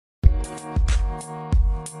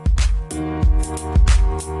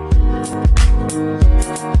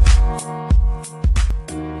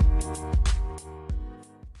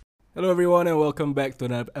Hello everyone and welcome back to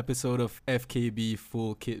another episode of FKB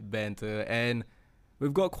Full Kit Banter, and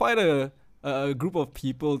we've got quite a group of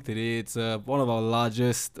people today. It's one of our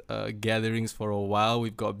largest gatherings for a while.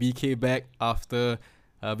 We've got BK back after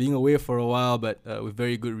being away for a while, but with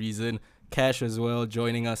very good reason. Cash as well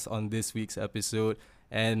joining us on this week's episode,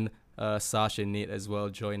 and Sash and Nate as well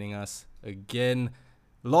joining us again.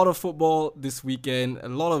 A lot of football this weekend, a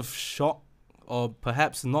lot of shock or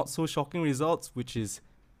perhaps not so shocking results, which is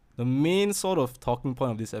the main sort of talking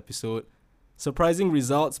point of this episode. Surprising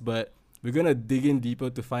results, but we're going to dig in deeper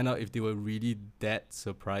to find out if they were really that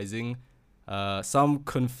surprising. Some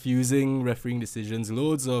confusing refereeing decisions,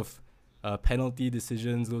 loads of penalty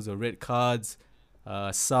decisions, loads of red cards,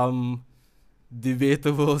 some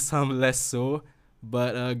debatable, some less so.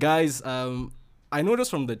 But guys, I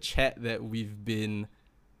noticed from the chat that we've been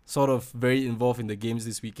sort of very involved in the games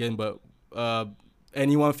this weekend, but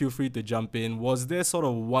anyone feel free to jump in. Was there sort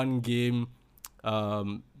of one game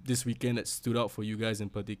this weekend that stood out for you guys in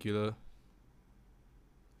particular?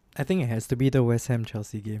 I think it has to be the West Ham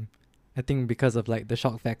Chelsea game. I think because of like the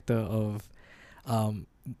shock factor of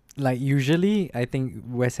like usually I think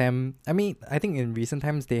West Ham, I think in recent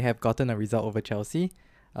times they have gotten a result over Chelsea.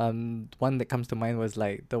 One that comes to mind was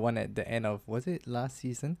like the one at the end of, was it last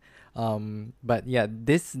season? But yeah,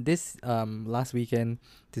 this last weekend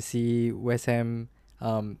to see West Ham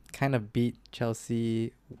kind of beat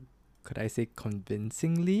Chelsea, could I say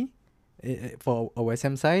convincingly, for a West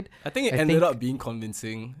Ham side. I think it ended up being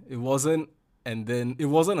convincing. It wasn't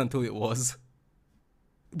until it was.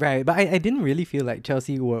 Right, but I didn't really feel like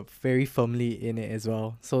Chelsea were very firmly in it as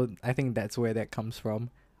well. So I think that's where that comes from.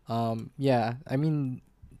 Yeah, I mean,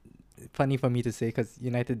 funny for me to say because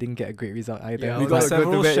United didn't get a great result either. Yeah, we got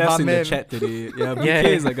several chefs in the chat today. Yeah, BK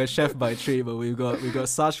is like a chef by trade, but we got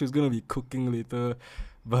Sash who's gonna be cooking later.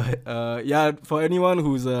 But yeah, for anyone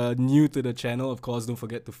who's new to the channel, of course, don't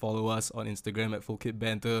forget to follow us on Instagram at Full Kit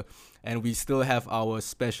Banter, and we still have our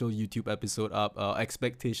special YouTube episode up,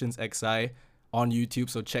 Expectations XI, on YouTube.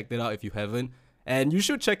 So check that out if you haven't. And you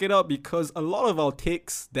should check it out because a lot of our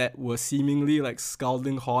takes that were seemingly like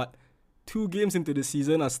scalding hot 2 games into the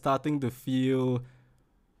season are starting to feel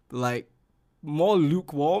like more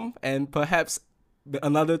lukewarm, and perhaps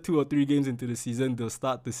another 2 or 3 games into the season they'll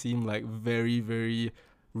start to seem like very, very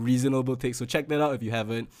reasonable takes. So check that out if you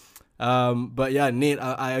haven't. But yeah, Nate,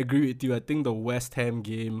 I agree with you. I think the West Ham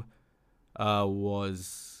game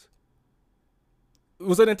was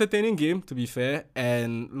an entertaining game, to be fair,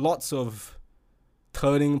 and lots of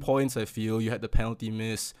turning points. I feel you had the penalty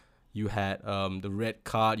miss, you had the red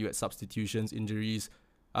card, you had substitutions, injuries.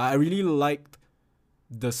 I really liked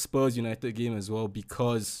the Spurs United game as well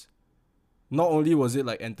because not only was it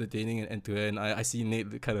like entertaining and end to end. I see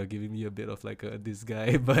Nate kind of giving me a bit of like this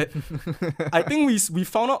guy, but I think we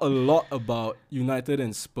found out a lot about United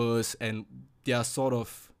and Spurs and their sort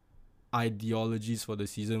of ideologies for the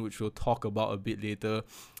season, which we'll talk about a bit later.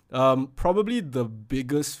 Probably the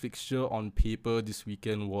biggest fixture on paper this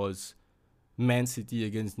weekend was Man City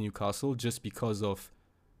against Newcastle, just because of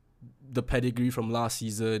the pedigree from last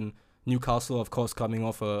season. Newcastle, of course, coming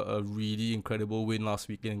off a really incredible win last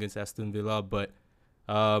weekend against Aston Villa, but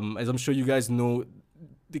as I'm sure you guys know,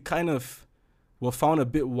 they kind of were found a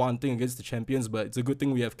bit wanting against the champions, but it's a good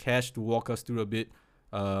thing we have Cash to walk us through a bit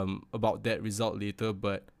about that result later.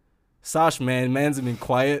 But Sash, man's been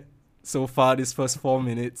quiet so far this first 4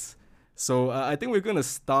 minutes. So I think we're going to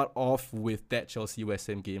start off with that Chelsea-West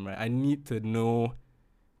Ham game, right? I need to know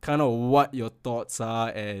kind of what your thoughts are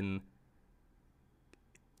and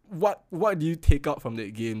what do you take out from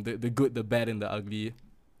that game, the good, the bad, and the ugly?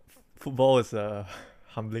 Football is a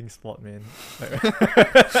humbling sport, man.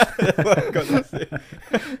 That's what I'm gonna say.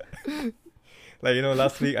 Like,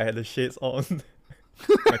 last week I had the shades on,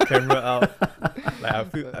 my camera out. Like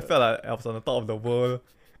I felt like I was on the top of the world.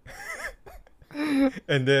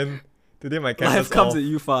 And then today my camera's Life comes off. at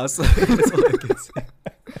you fast. That's all I can say.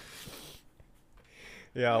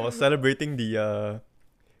 Yeah, I was celebrating the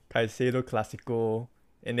Caicedo Clasico,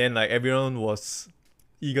 and then like everyone was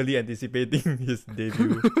eagerly anticipating his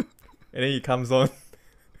debut. And then he comes on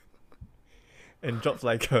and drops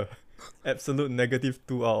like a absolute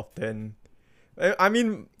 -2 out of 10. I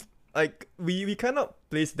mean, like we cannot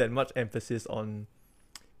place that much emphasis on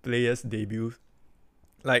players' debuts.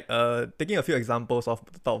 Like taking a few examples off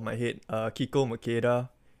the top of my head, Kiko Makeda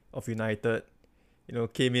of United,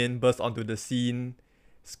 came in, burst onto the scene,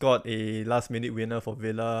 scored a last-minute winner for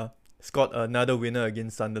Villa, scored another winner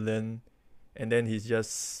against Sunderland, and then he's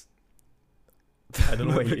just, I don't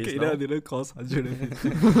know what he is now. Didn't cost 150.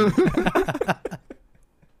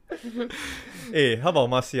 Hey, how about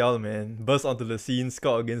Martial, man? Burst onto the scene,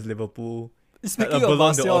 scored against Liverpool. Speaking Had a of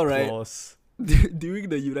Ballon d'Or Martial, right? applause. During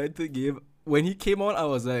the United game, when he came on, I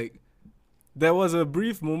was like, there was a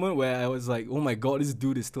brief moment where I was like, oh my god, this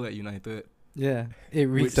dude is still at United. Yeah, it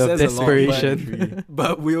Which reeks of says a lot, desperation.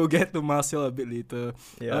 But we'll get to Martial a bit later.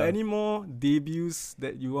 Yeah. Any more debuts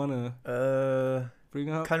that you wanna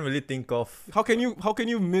bring up? Can't really think of. How can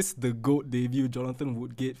you miss the GOAT debut, Jonathan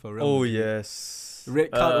Woodgate for Real Oh Madrid? yes.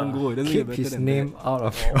 Red card on goal. It doesn't Keep get better his than name that. out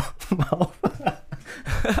of your mouth.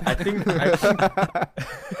 I think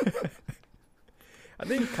I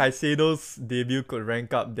think Caicedo's debut could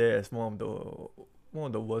rank up there as one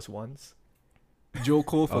of the worst ones.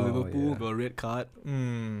 Joko for Oh, Liverpool yeah. got a red card.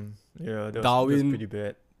 Yeah, that was Darwin. pretty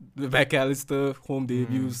bad. The McAllister home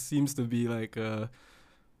debut Mm. seems to be like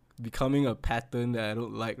becoming a pattern that I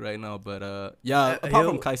don't like right now. But yeah, apart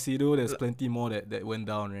from Caicedo, there's plenty more that went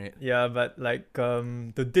down, right? Yeah, but like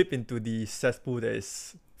to dip into the cesspool that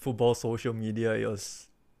is football social media,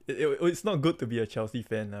 it's not good to be a Chelsea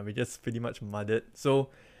fan. We just pretty much mudded. So,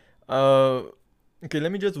 okay,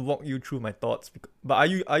 let me just walk you through my thoughts. But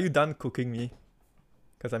are you done cooking me?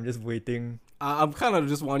 Because I'm just waiting. I'm kind of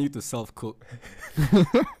just want you to self-cook.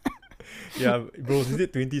 Yeah, bro, is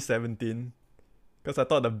it 2017? Because I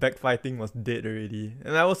thought the back five thing was dead already.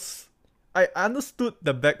 And I understood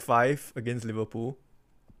the back five against Liverpool.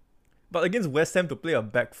 But against West Ham to play a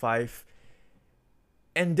back five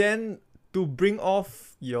and then to bring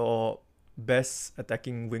off your best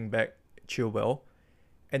attacking wing back, Chilwell,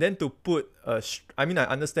 and then to put I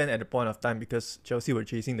understand at the point of time because Chelsea were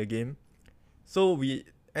chasing the game. So we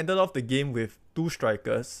ended off the game with two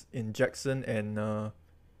strikers in Jackson and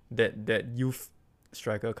that youth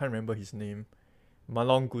striker, I can't remember his name,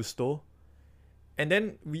 Malong Gusto. And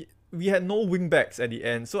then we had no wing backs at the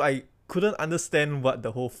end, so I couldn't understand what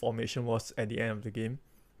the whole formation was at the end of the game.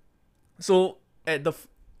 So at the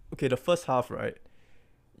first half, right?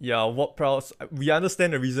 Yeah, Ward-Prowse. We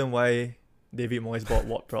understand the reason why David Moyes bought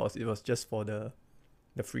Ward-Prowse. It was just for the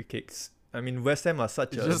free kicks. I mean, West Ham are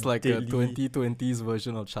such It's a just like deadly, a 2020s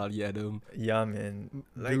version of Charlie Adam. Yeah, man.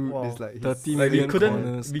 Like, Dude, wow. it's like his- 30 Like million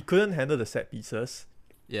corners. we couldn't handle the set pieces.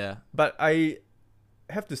 Yeah. But I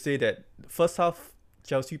have to say that first half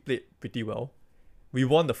Chelsea played pretty well. We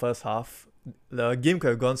won the first half. The game could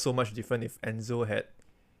have gone so much different if Enzo had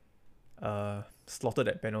slotted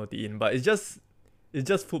that penalty in. But it's just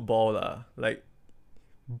football lah. Like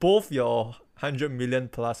both your 100 million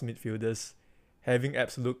plus midfielders having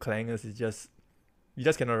absolute clangers is just you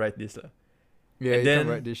just cannot write this lah. Yeah, And you then- can't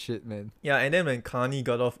write this shit, man. Yeah, and then when Kane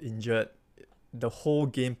got off injured, the whole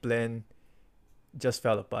game plan just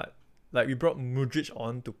fell apart. Like we brought Mudryk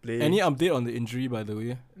on to play. Any update on the injury, by the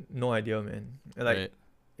way? No idea, man. Like Right.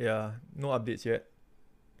 yeah, no updates yet.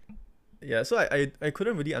 Yeah, so I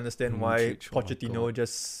couldn't really understand why Mudryk, oh my Pochettino God.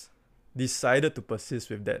 just decided to persist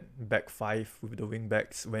with that back five with the wing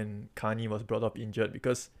backs when Kane was brought up injured,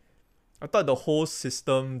 because I thought the whole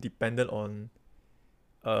system depended on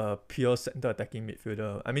a pure center attacking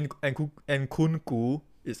midfielder. I mean, and Kunku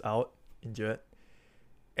is out injured,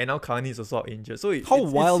 and now Kane is also out injured. So How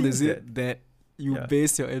it wild seems is it that you Yeah.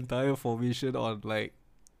 base your entire formation on like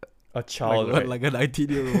a child, like, right? like a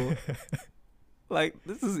 19-year-old? Like,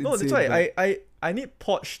 this is insane. No, that's why but- I need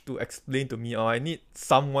Poch to explain to me, or I need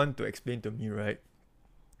someone to explain to me, right?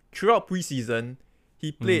 Throughout preseason,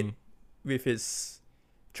 he played Mm. with his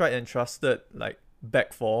tried and trusted like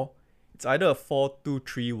back four. It's either a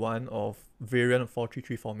 4-2-3-1 or variant of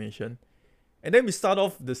 4-3-3 formation. And then we start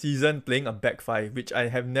off the season playing a back five, which I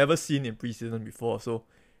have never seen in preseason before. So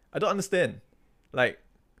I don't understand. Like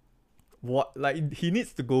what he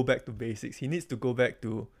needs to go back to basics. He needs to go back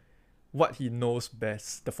to what he knows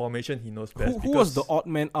best, the formation he knows best. Who was the because- odd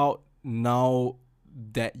man out now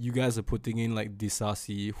that you guys are putting in like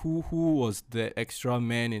Disasi? Who was the extra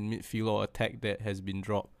man in midfield or attack that has been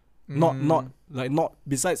dropped? Not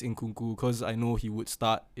besides Nkunku, because I know he would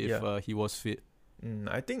start if Yeah. he was fit.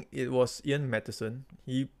 I think it was Ian Matheson.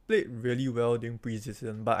 He played really well during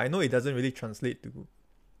preseason, but I know it doesn't really translate to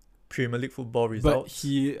Premier League football results. But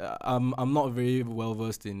he, I'm not very well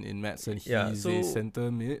versed in Madsen. He's Yeah, a so-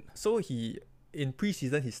 center mid. So in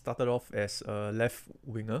preseason he started off as a left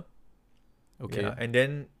winger. Okay. Yeah, and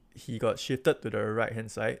then he got shifted to the right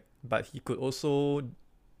hand side, but he could also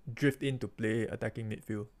drift in to play attacking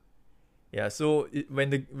midfield. Yeah, so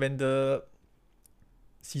when the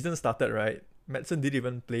season started, right, Madsen didn't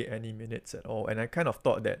even play any minutes at all, and I kind of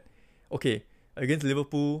thought that, okay, against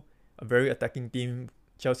Liverpool, a very attacking team,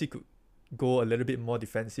 Chelsea could go a little bit more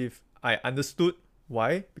defensive. I understood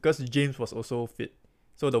why, because James was also fit,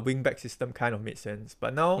 so the wing back system kind of made sense.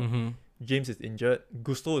 But now Mm-hmm. James is injured.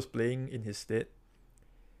 Gusto is playing in his stead.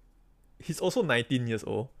 He's also 19 years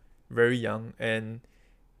old, very young, and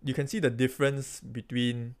you can see the difference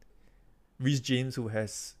between Reece James, who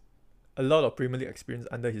has a lot of Premier League experience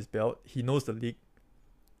under his belt. He knows the league,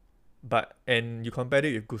 and you compare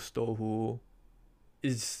it with Gusto, who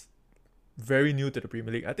is very new to the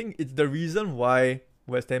Premier League. I think it's the reason why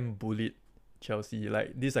West Ham bullied Chelsea.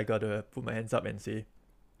 Like this, I gotta put my hands up and say,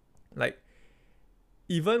 like,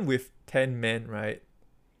 even with 10 men, right,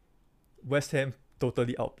 West Ham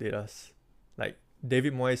totally outplayed us. Like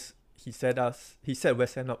David Moyes, he set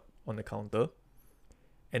West Ham up on the counter,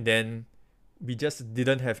 and then we just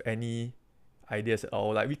didn't have any ideas at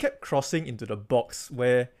all. Like we kept crossing into the box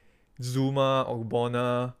where Zuma,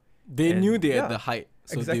 Ogbonna, they knew they had the height.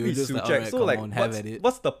 So exactly, they were just like, Souček. alright, So come like, on, have at it.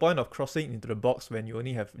 what's the point of crossing into the box when you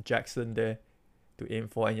only have Jackson there to aim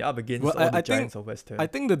for, and you're up against Well, all the I giants think- of West Ham? I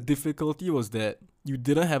think the difficulty was that you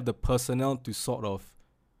didn't have the personnel to sort of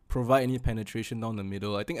provide any penetration down the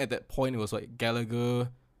middle. I think at that point it was like Gallagher,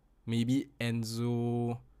 maybe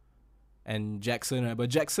Enzo, and Jackson, right? But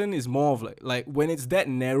Jackson is more of like when it's that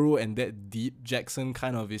narrow and that deep, Jackson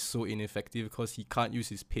kind of is so ineffective because he can't use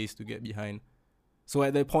his pace to get behind. So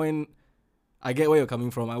at that point, I get where you're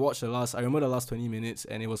coming from. I remember the last 20 minutes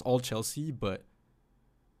and it was all Chelsea, but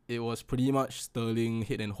it was pretty much Sterling,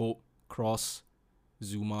 hit and hope, cross,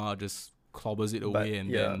 Zuma just clobbers it away,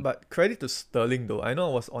 and then but credit to Sterling though. I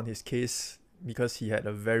know I was on his case because he had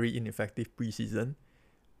a very ineffective preseason,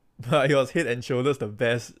 but he was head and shoulders the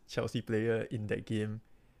best Chelsea player in that game.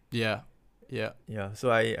 yeah.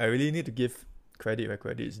 So I really need to give credit where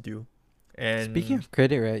credit is due. And Speaking of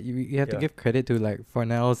credit, right, you have to Yeah. give credit to like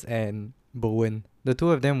Fornells and Bowen. The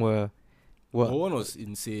two of them were Owen was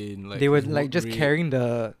insane. Like they were his like work just rate. carrying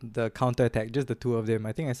the counter attack, just the two of them.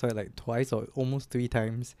 I think I saw it like twice or almost 3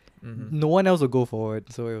 times. Mhm. No one else would go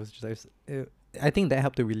forward, so it was just. I think that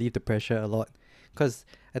helped to relieve the pressure a lot, because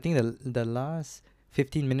I think the last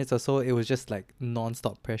 15 minutes or so it was just like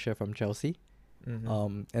non-stop pressure from Chelsea.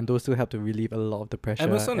 Mhm. And those two helped to relieve a lot of the pressure.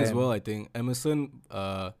 Emerson as and- well. I think Emerson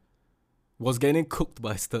was getting cooked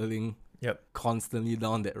by Sterling. Yep. Constantly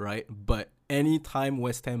down that right, but anytime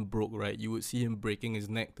West Ham broke right, you would see him breaking his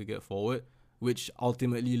neck to get forward, which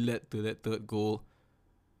ultimately led to that third goal.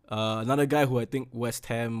 Another guy who I think West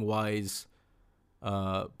Ham wise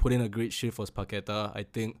put in a great shift was Paqueta. I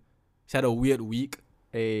think he's had a weird week.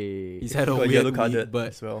 Hey. He's had a Got weird yellow week, carded but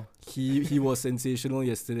as well. he was sensational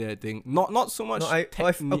yesterday. I think not so much. No, I feel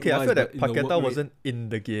technique-wise, that but in the work Paqueta rate. wasn't in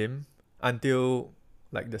the game until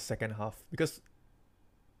like the second half, because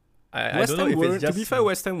I West don't know Ham if weren't, it's just to be fair,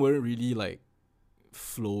 West Ham weren't really like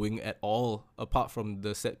flowing at all, apart from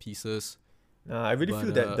the set pieces. I really But,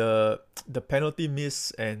 feel that the penalty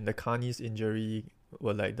miss and the Carney's injury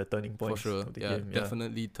were like the turning For points sure, of the yeah, game.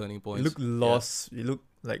 definitely turning It points. looked lost. It looked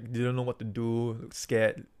like didn't know what to do. Looked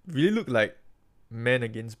scared. Really looked like men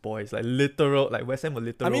against boys. Like literal. Like West Ham were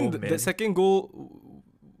literal. I mean, men. the second goal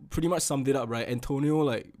pretty much summed it up, right? Antonio,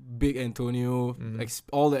 like big Antonio, Mhm.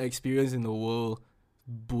 all the experience in the world,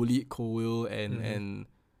 bullied Cowell and Mhm. and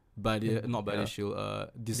Badia, not Yeah.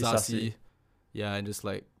 Badiashile, Disasi. Disasi. Yeah, and just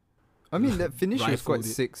like I mean, that finish was quite Rifled it.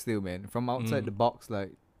 sick still, man. From outside Mm. the box,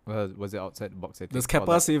 like, was it outside the box? I think. does or Kepa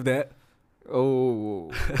like- save that?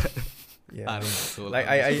 Oh. Yeah. I don't think so. Like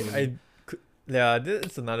I'm assuming. yeah,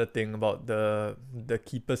 that's another thing about the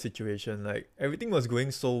keeper situation. Like everything was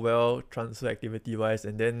going so well transfer activity wise,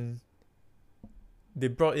 and then they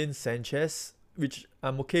brought in Sanchez, which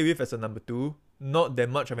I'm okay with as a number 2. Not that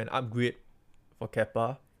much of an upgrade for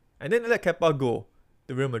Kepa, and then they let Kepa go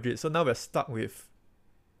to Real Madrid. So now we're stuck with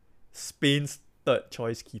Spain's third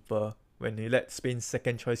choice keeper when they let Spain's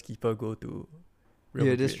second choice keeper go to Real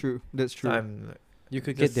Yeah, Madrid. that's true. That's So true. I'm like, You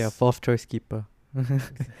could get their Just- 4th choice keeper. I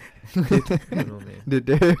don't know, man. Did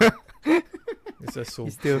they? It's just so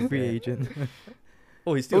He's still a free bad. agent.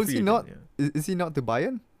 Oh, he's still Oh, is free he agent, not? Yeah. Is he not to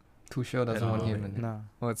Bayern? Tuchel doesn't I want don't him. know, And Nah.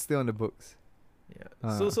 Oh, it's still on the books. Yeah.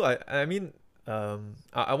 Ah. So I mean,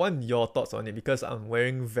 I want your thoughts on it because I'm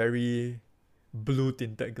wearing very blue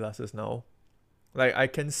tinted glasses now. Like I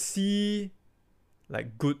can see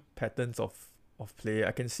like good patterns of play.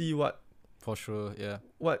 I can see what For sure, yeah.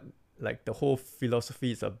 like the whole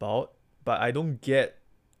philosophy is about, but I don't get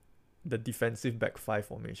the defensive back 5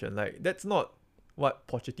 formation. Like that's not what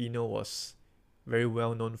Pochettino was very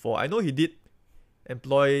well known for. I know he did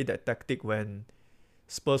employ that tactic when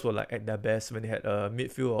Spurs were like at their best, when they had a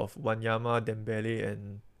midfield of Wanyama, Dembele,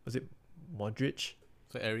 and was it Modric?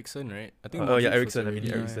 So Ericsson, right? I think. Oh yeah, Modric was Ericsson. I mean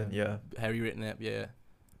already- Ericsson. Yeah. Harry Redknapp, yeah.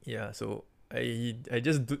 Yeah. So I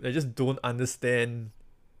just don't understand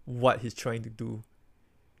what he's trying to do,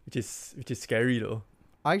 which is scary though.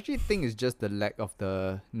 I actually think it's just the lack of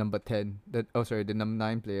the number 10. The number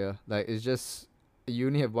 9 player. Like, it's just you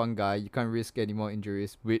only have one guy. You can't risk any more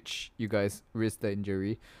injuries, which you guys risk the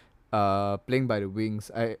injury. Playing by the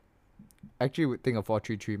wings, I actually would think a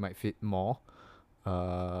 4-3-3 might fit more.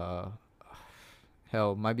 Hell,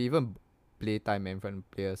 might be even play time in front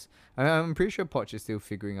of players. I'm pretty sure Poch is still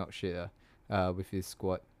figuring out shit with his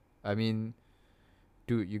squad. I mean,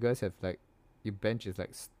 dude, you guys have like your bench is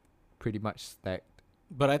like pretty much stacked.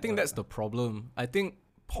 But I think that's the problem. I think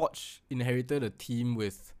Poch inherited a team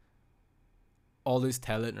with all this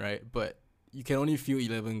talent, right? But you can only field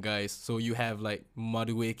 11 guys. So you have like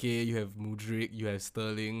Madueke, you have Mudryk, you have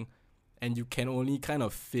Sterling, and you can only kind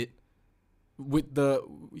of fit with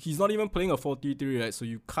he's not even playing a 4-3-3, right? So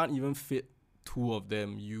you can't even fit two of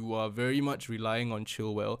them. You are very much relying on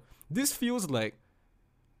Chilwell. This feels like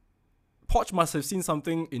Poch must have seen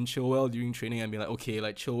something in Chilwell during training and be like, okay,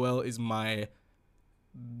 like Chilwell is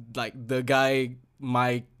the guy,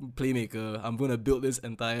 my playmaker. I'm gonna build this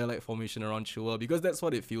entire like formation around Chilwell, because that's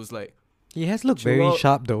what it feels like. He has looked very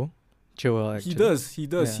sharp though. Chilwell, actually. He does.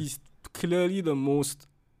 Yeah. He's clearly the most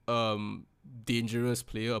dangerous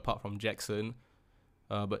player apart from Jackson.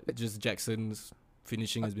 But just Jackson's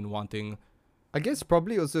finishing has been wanting. I guess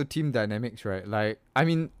probably also team dynamics, right? Like, I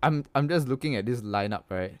mean, I'm just looking at this lineup,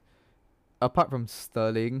 right? Apart from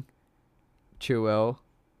Sterling, Chilwell,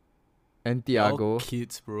 and Thiago, all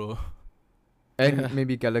kids, bro, and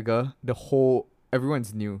maybe Gallagher,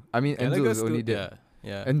 everyone's new. I mean, Enzo is only there.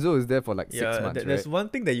 Yeah. Enzo is there for like 6 months, right? There's one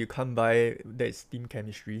thing that you can't buy, that is team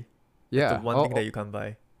chemistry. Yeah. That's the one thing that you can't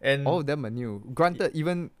buy. And all of them are new. Granted,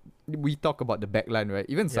 even we talk about the backline, right?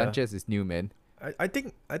 Even Sanchez is new, man. I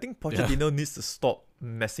think Pochettino needs to stop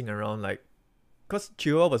messing around, like, because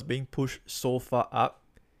Chilwell was being pushed so far up.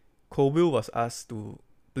 Colville was asked to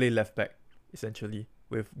play left back, essentially,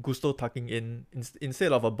 with Gusto tucking in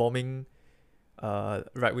instead of a bombing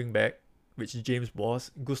right wing back, which James was.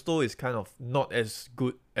 Gusto is kind of not as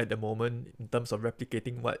good at the moment in terms of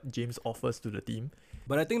replicating what James offers to the team.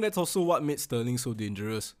 But I think that's also what made Sterling so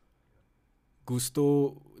dangerous.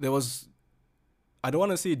 Gusto, I don't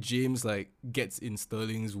want to say James like gets in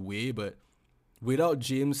Sterling's way, but without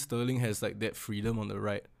James, Sterling has like that freedom on the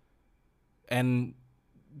right. And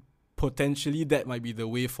potentially that might be the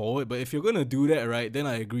way forward. But if you're going to do that, right, then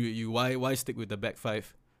I agree with you. Why stick with the back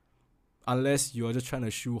five? Unless you're just trying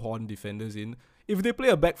to shoehorn defenders in. If they play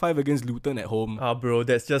a back five against Luton at home... bro,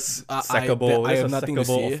 that's just sackable. I have nothing to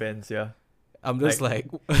say. Offense, yeah. I'm just like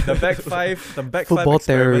the back five football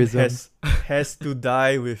experiment terrorism has to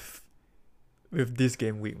die with this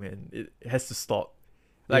game week, man. It has to stop.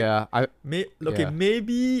 Like,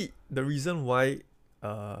 maybe the reason why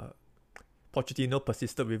Pochettino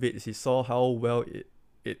persisted with it is he saw how well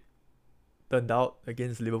it turned out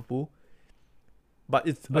against Liverpool. But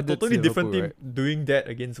it's a totally different team doing that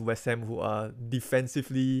against West Ham, who are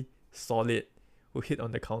defensively solid, who hit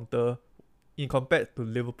on the counter, in compared to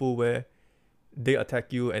Liverpool, where they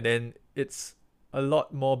attack you and then it's a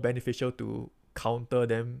lot more beneficial to counter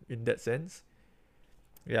them in that sense.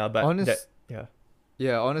 Yeah, but honestly,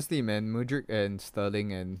 man, Mudryk and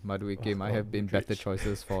Sterling and Madueke might have been better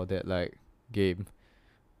choices for that like game.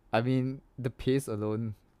 I mean, the pace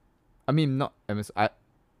alone. I mean, I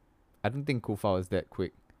don't think Kufal is that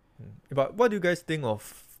quick. But what do you guys think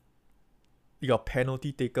of your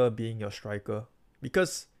penalty taker being your striker?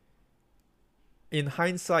 Because in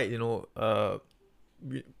hindsight, I don't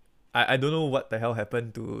know what the hell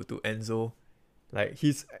happened to Enzo. Like,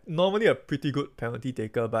 he's normally a pretty good penalty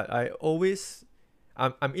taker, but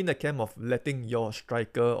I'm in the camp of letting your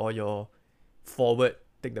striker or your forward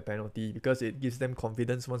take the penalty, because it gives them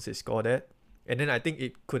confidence once they score that. And then I think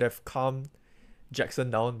it could have calmed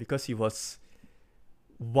Jackson down, because he was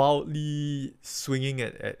wildly swinging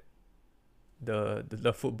at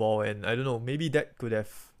the football, and I don't know, maybe that could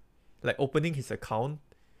have, like, opening his account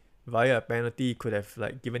via a penalty could have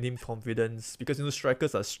like given him confidence, because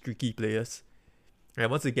strikers are streaky players, and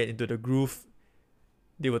once they get into the groove,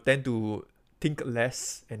 they will tend to think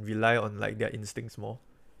less and rely on like their instincts more.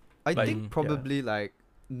 I think probably like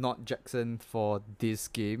not Jackson for this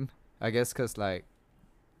game, I guess, because like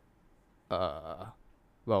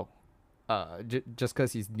just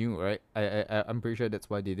because he's new, right? I'm pretty sure that's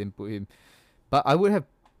why they didn't put him. But I would have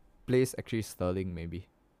placed actually Sterling maybe.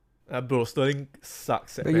 Bro, Sterling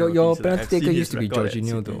sucks at but your penalty taker used to be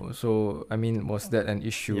Jorginho though, so I mean, was that an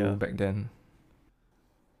issue back then?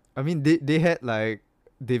 I mean, they had like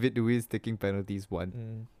David Luiz taking penalties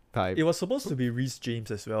one time. It was supposed to be Reece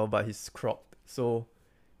James as well, but he's cropped. So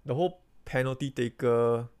the whole penalty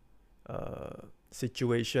taker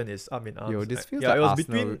situation is up in arms. Yo, this feels yeah, like it was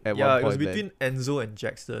Arsenal between at yeah, one it was point, between Enzo and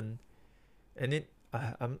Jackson, and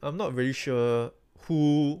I'm not very sure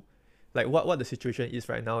who, like what the situation is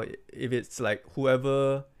right now. If it's like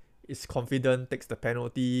whoever is confident takes the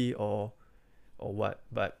penalty or what,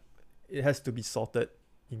 but it has to be sorted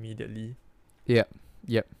immediately. Yep.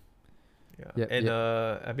 Yeah, Yep, and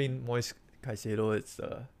I mean Moise Caicedo, it's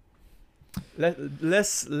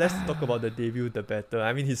let's talk about the debut the better.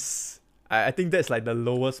 I mean I think that's like the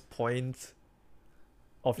lowest point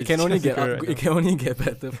of It his can only Chelsea get career it right can only get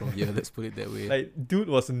better from here. Let's put it that way. now. Like dude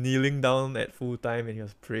was kneeling down at full time and he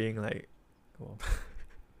was praying like, oh,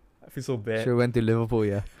 I feel so bad. Sure went to Liverpool,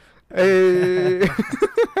 yeah. Hey.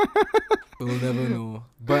 We'll never know.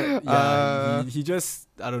 But yeah, he just,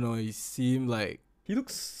 I don't know, he seemed like He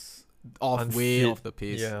looks way unfit. off the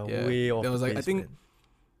pace. Yeah, way off. There was the like, I pace, think man.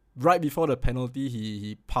 right before the penalty,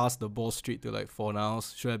 he passed the ball straight to like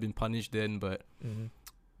Fornals. Should have been punished then, but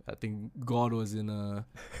I think God was in a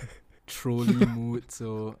trolley mood.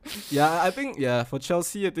 So yeah, I think for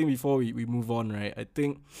Chelsea, I think before we move on, right, I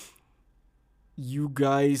think you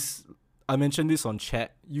guys, I mentioned this on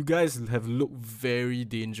chat, you guys have looked very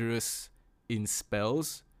dangerous in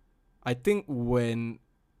spells. I think when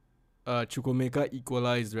Chukwuemeka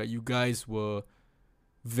equalized, right, you guys were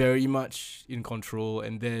very much in control,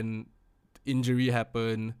 and then injury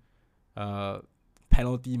happened,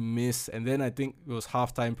 penalty miss, and then I think it was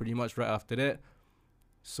halftime pretty much right after that.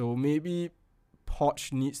 So maybe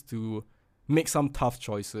Poch needs to make some tough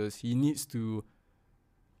choices. He needs to,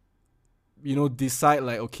 decide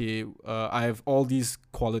like, okay, I have all these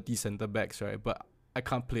quality centre backs, right, but I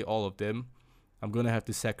can't play all of them. I'm gonna have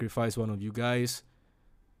to sacrifice one of you guys.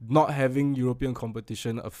 Not having European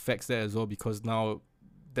competition affects that as well, because now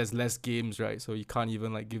there's less games, right? So you can't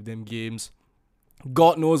even like give them games.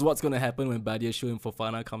 God knows what's gonna happen when Badiashile and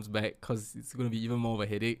Fofana comes back, because it's gonna be even more of a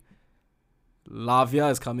headache. Lavia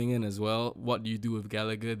is coming in as well. What do you do with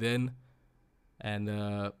Gallagher then? And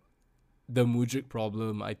the Mudryk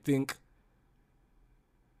problem, I think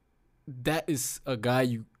that is a guy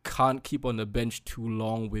you can't keep on the bench too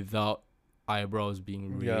long without eyebrows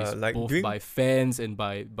being raised, Yeah, like both by fans and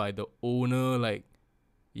by the owner. Like,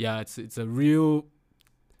 yeah, it's a real,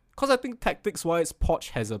 because I think tactics wise, Poch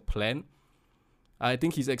has a plan. I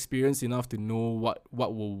think he's experienced enough to know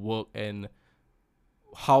what will work and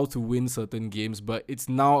how to win certain games, but it's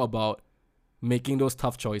now about making those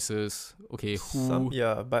tough choices. Okay,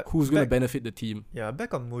 who's gonna benefit the team? Yeah,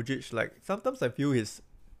 back on Mudryk, like sometimes I feel he's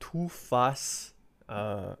too fast.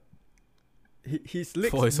 His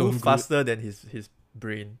legs move faster than his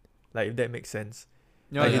brain. Like, if that makes sense.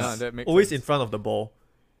 Yeah, like yeah, that makes always sense. in front of the ball.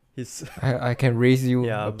 He's I can raise you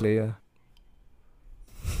Yeah, a but- player.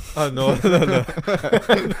 oh no.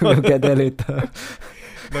 We'll get there later.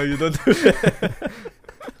 No, you don't do that.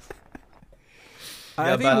 I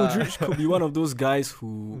Yeah, think but- Mudryk could be one of those guys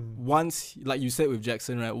who, Mm. once, like you said with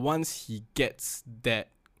Jackson, right, once he gets that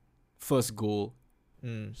first goal,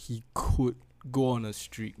 he could go on a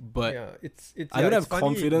streak. But yeah, it's I don't it's have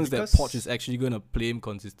funny confidence that because Poch is actually going to play him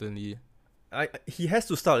consistently. he has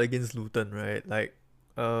to start against Luton, right? Like,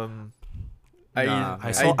 I I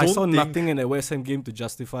don't saw think- nothing in the West Ham game to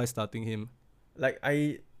justify starting him. like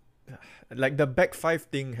the back five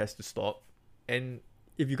thing has to stop, and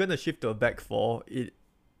if you're gonna shift to a back four, it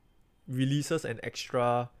releases an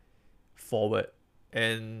extra forward,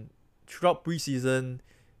 and throughout preseason,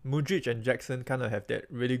 Mudryk and Jackson kind of have that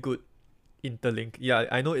really good interlink. Yeah,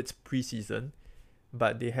 I know it's preseason,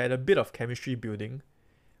 but they had a bit of chemistry building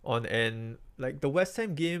on, and like the West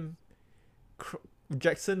Ham game,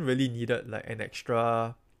 Jackson really needed like an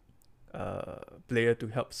extra player to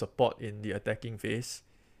help support in the attacking phase.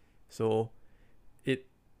 So it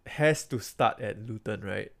has to start at Luton,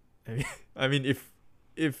 right? I mean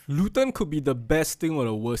if Luton could be the best thing or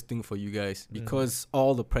the worst thing for you guys, because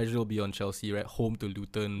all the pressure will be on Chelsea, right? Home to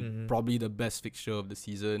Luton, probably the best fixture of the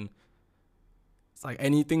season. It's like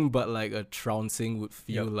anything but like a trouncing would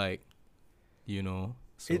feel like,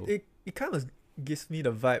 So it kind of gives me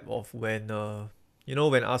the vibe of when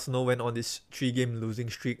when Arsenal went on this 3-game losing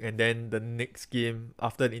streak, and then the next game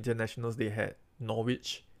after the internationals they had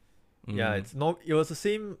Norwich. Yeah, it was the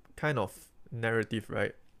same kind of narrative,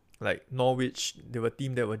 right? Like Norwich, they were a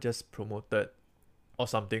team that were just promoted or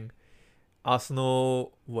something.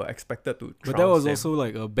 Arsenal were expected to But that was them. also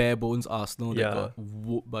like a bare bones Arsenal that Yeah. got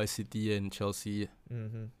whooped by City and Chelsea.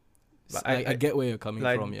 But I get where you're coming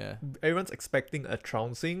like, from, yeah. Everyone's expecting a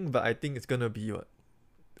trouncing, but I think it's gonna be a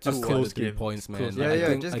Just close close 3 game. points, man. Close. Like, Yeah,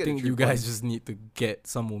 I just think, get the 3 you guys points. just need to get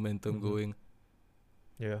some momentum going.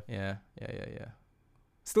 Yeah. Yeah.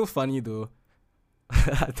 Still funny though.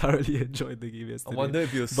 I thoroughly enjoyed the game I yesterday. wonder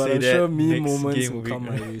if you'll But say I'm that sure meme next moments game will week. come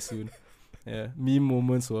my way soon. Yeah, meme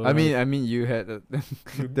moments will I arrive. mean, you had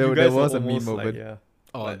You there guys was are a meme almost moment. like, yeah.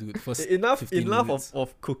 oh, like, dude, first enough 15 enough minutes.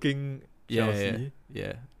 of cooking Yeah, Chelsea.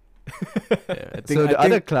 yeah. I think, So the I other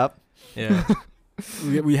think, club, yeah,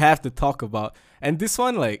 we have to talk about, and this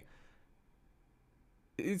one, like,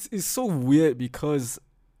 it's so weird because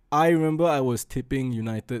I remember I was tipping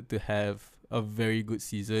United to have a very good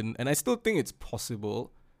season, and I still think it's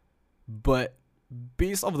possible, but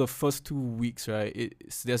based off the first 2 weeks, right,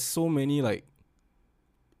 there's so many like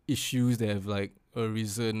issues that have like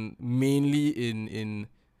arisen, mainly in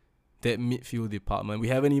that midfield department. We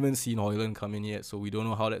haven't even seen Højlund come in yet, so we don't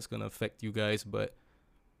know how that's gonna affect you guys. But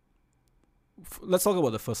let's talk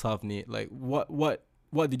about the first half, Nate. Like,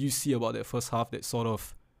 what did you see about that first half that sort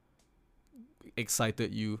of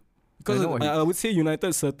excited you? Because I would say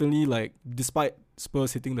United certainly, like, despite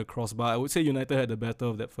Spurs hitting the crossbar, I would say United had the better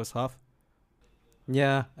of that first half.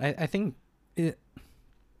 Yeah, I think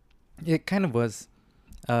it kind of was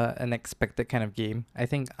an expected kind of game. I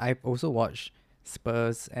think I've also watched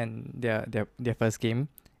Spurs and their first game,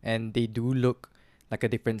 and they do look like a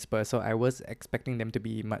different Spurs. So I was expecting them to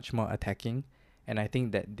be much more attacking, and I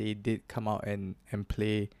think that they did come out and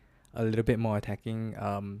play a little bit more attacking.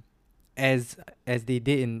 As they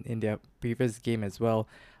did in their previous game as well.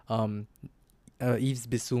 Yves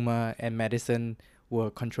Bissouma and Maddison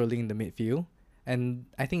were controlling the midfield, and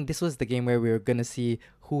I think this was the game where we were gonna see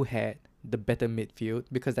who had the better midfield,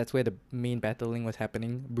 because that's where the main battling was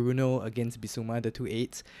happening. Bruno against Bissouma, the 2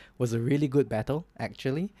 8s, was a really good battle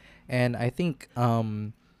actually, and I think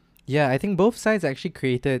I think both sides actually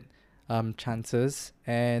created chances,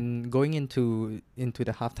 and going into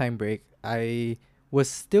the halftime break, I was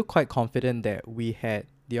still quite confident that we had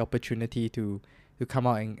the opportunity to come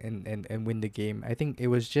out and win the game. I think it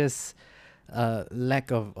was just lack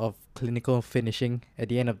of clinical finishing at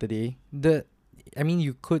the end of the day. I mean,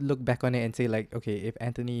 you could look back on it and say, like, okay, if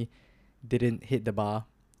Anthony didn't hit the bar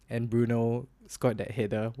and Bruno scored that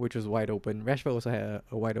header, which was wide open, Rashford also had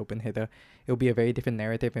a wide open header, it would be a very different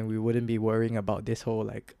narrative, and we wouldn't be worrying about this whole,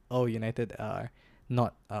 like, oh, United are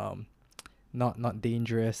not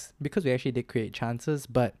dangerous, because we actually did create chances.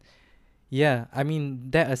 But yeah, I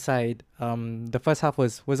mean, that aside, the first half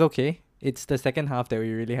was okay. It's the second half that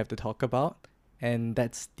we really have to talk about, and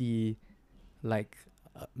that's the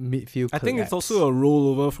midfield collapse. I think it's also a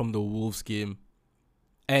rollover from the Wolves game.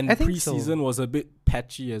 And I think pre-season was a bit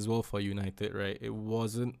patchy as well for United, right? It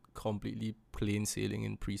wasn't completely plain sailing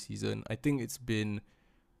in pre-season. I think it's been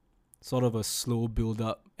sort of a slow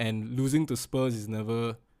build-up, and losing to Spurs is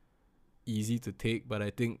never easy to take, but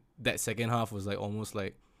I think that second half was like almost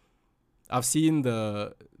like, I've seen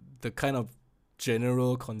the kind of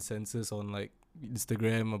general consensus on like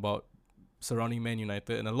Instagram about surrounding Man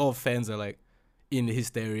United, and a lot of fans are like in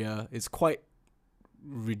hysteria. It's quite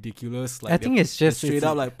ridiculous. Like, I think it's just straight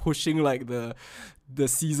up like pushing like the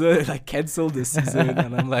season, like cancel the season,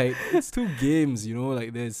 and I'm like, it's 2 games, you know,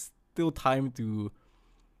 like there's still time to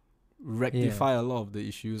rectify a lot of the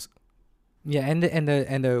issues. Yeah, and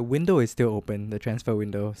the window is still open, the transfer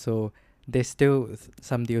window. So there's still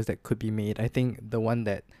some deals that could be made. I think the one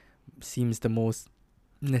that seems the most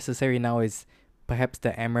necessary now is perhaps the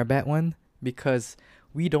Amrabat one, because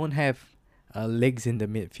we don't have legs in the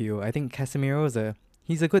midfield. I think Casemiro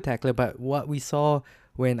he's a good tackler, but what we saw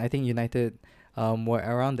when I think United were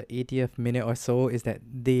around the 80th minute or so is that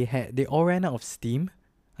they all ran out of steam.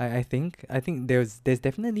 I think there's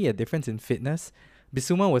definitely a difference in fitness.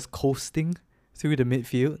 Bissouma was coasting through the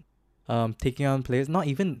midfield, taking on players. Not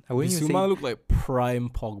even, I wouldn't even say. Bissouma looked like prime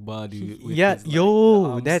Pogba, dude. Yeah, his,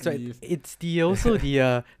 the that's sleeve. right. It's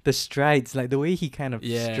the strides, like the way he kind of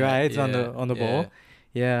strides on the ball.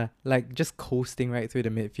 Yeah, like just coasting right through the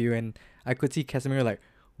midfield, and I could see Casemiro like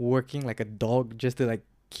working like a dog just to like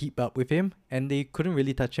keep up with him, and they couldn't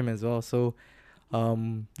really touch him as well. So,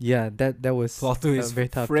 that was a very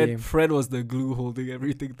tough game. Fred was the glue holding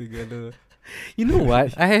everything together. You know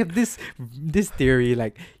what? I have this theory,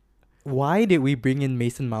 like, why did we bring in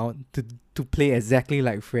Mason Mount to play exactly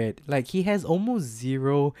like Fred? Like, he has almost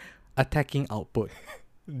zero attacking output.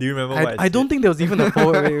 Do you remember what I don't think there was even a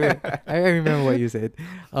forward. Wait. I remember what you said.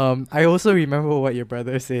 I also remember what your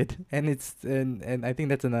brother said, and and I think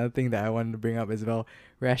that's another thing that I wanted to bring up as well.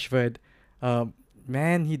 Rashford,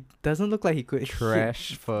 man, he doesn't look like he could.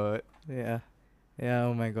 Trashford. Yeah.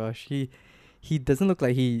 Oh my gosh, he doesn't look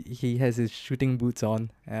like he has his shooting boots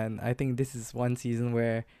on, and I think this is one season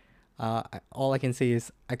where all I can say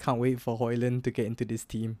is I can't wait for Højlund to get into this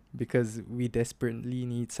team, because we desperately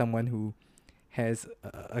need someone who has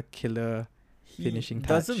a killer finishing touch.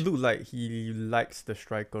 Doesn't look like he likes the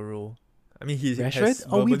striker role. I mean, he Rashford? has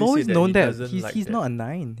Oh, we've verbally always said known he that. doesn't He's like he's that. not a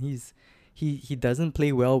 9. He doesn't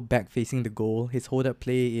play well back facing the goal. His hold up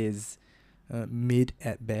play is mid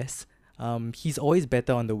at best. He's always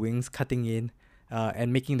better on the wings, cutting in,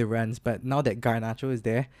 and making the runs. But now that Garnacho is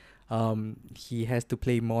there, he has to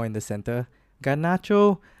play more in the center.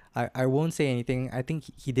 Garnacho, I won't say anything. I think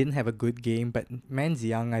he didn't have a good game, but man's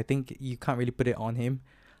young. I think you can't really put it on him.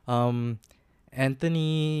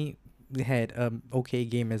 Anthony had okay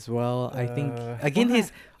game as well. I think again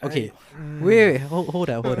his okay. Wait, hold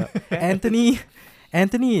up.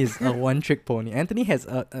 Anthony is a one-trick pony. Anthony has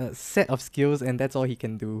a set of skills, and that's all he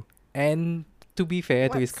can do. And to be fair,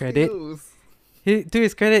 to his credit,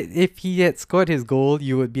 if he had scored his goal,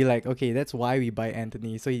 you would be like, okay, that's why we buy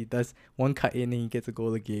Anthony. So he does one cut in and he gets a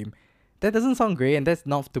goal a game. That doesn't sound great, and that's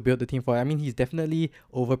not to build the team for. I mean, he's definitely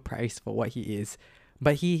overpriced for what he is,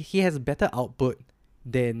 but he has better output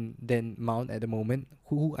than Mount at the moment,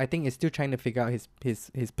 who I think is still trying to figure out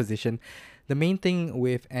his position. The main thing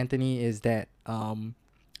with Anthony is that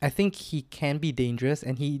I think he can be dangerous,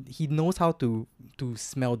 and he knows how to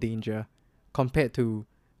smell danger compared to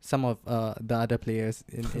some of the other players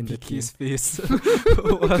in the team. His face.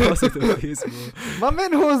 What was with the face, bro? My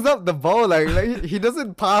man holds up the ball like he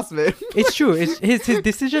doesn't pass, man. It's true. His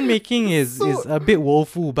decision making is So- a bit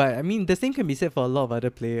woeful, but I mean the same can be said for a lot of other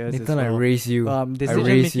players. Nathan, as I well. raise you. Decision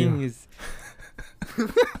raise you. making is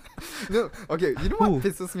No, okay. You know what Who?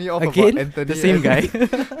 pisses me off again about Anthony? the same and- guy.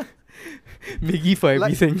 Miggy for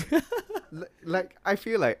Like- everything. like I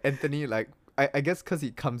feel like Anthony, like I guess because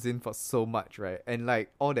he comes in for so much, right? And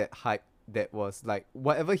like all that hype that was like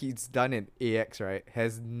whatever he's done in AX, right,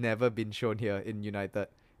 has never been shown here in United,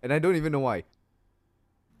 and I don't even know why.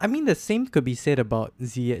 I mean, the same could be said about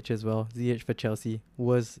Ziyech as well. Ziyech for Chelsea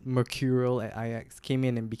was mercurial at Ajax, came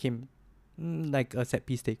in and became like a set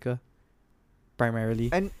piece taker, primarily.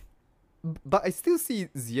 And but I still see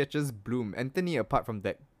Ziyech's bloom. Anthony, apart from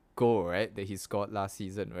that goal, right, that he scored last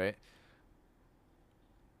season, right?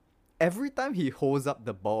 Every time he holds up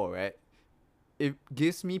the ball, right, it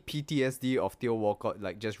gives me PTSD of Theo Walcott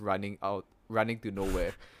like just running to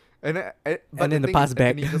nowhere, but And then the thing pass is,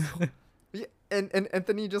 back. Anthony just, yeah, and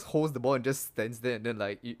Anthony just holds the ball and just stands there and then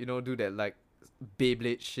like you know do that like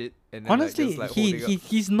Beyblade shit and then Honestly, like, just, like, holding up.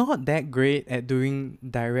 he's not that great at doing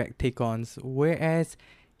direct take-ons, whereas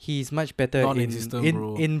he's much better Non-existent,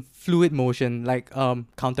 bro. in fluid motion, like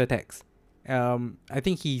counterattacks. I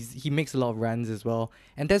think he makes a lot of runs as well,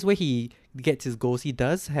 and that's where he gets his goals. He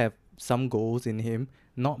does have some goals in him,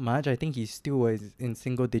 not much. I think he still was in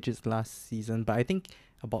single digits last season, but I think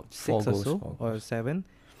about 6 or so, 4 or goals. 7.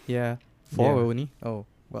 Yeah, 4 Yeah. only. Oh,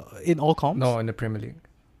 well, in all comps. No, in the Premier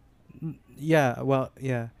League. Yeah, well,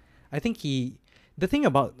 yeah. I think the thing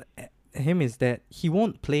about him is that he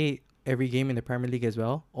won't play every game in the Premier League as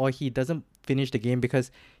well, or he doesn't finish the game because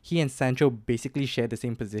he and Sancho basically share the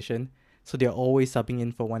same position. So they're always subbing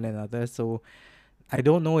in for one another. So I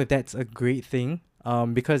don't know if that's a great thing.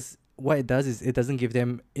 Because what it does is it doesn't give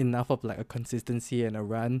them enough of like a consistency and a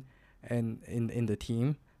run and in the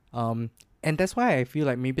team. And that's why I feel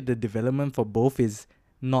like maybe the development for both is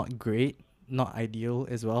not great, not ideal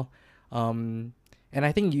as well. And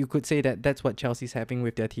I think you could say that that's what Chelsea's having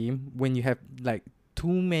with their team. When you have like too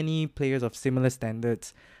many players of similar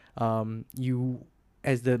standards, you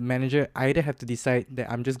as the manager either have to decide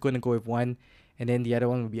that I'm just going to go with one and then the other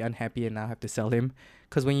one will be unhappy and I'll have to sell him.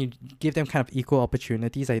 Because when you give them kind of equal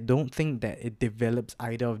opportunities, I don't think that it develops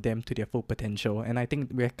either of them to their full potential. And I think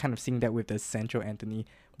we're kind of seeing that with the Sancho Anthony.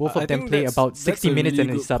 Both I of them think play that's- about that's 60 a minutes really and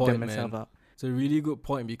they good sub point, themselves man. out. It's a really good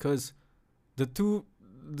point because the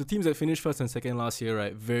teams that finished first and second last year,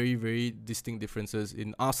 right, very, very distinct differences.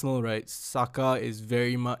 In Arsenal, right, Saka is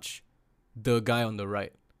very much the guy on the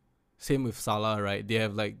right. Same with Salah, right?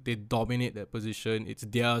 They dominate that position. It's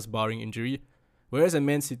theirs barring injury. Whereas at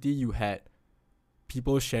Man City, you had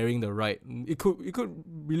people sharing the right. It could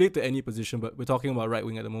relate to any position, but we're talking about right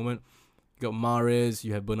wing at the moment. You got Mahrez,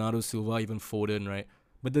 you have Bernardo Silva, even Foden, right?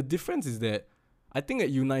 But the difference is that I think at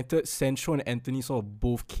United, Sancho and Anthony sort of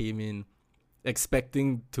both came in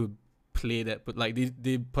expecting to play that, but like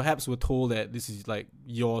they perhaps were told that this is like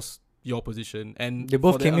your position, and They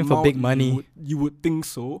both for the came in for amount big money. You would think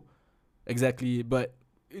so, exactly. But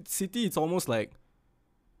it's City. It's almost like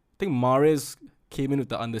I think Mahrez came in with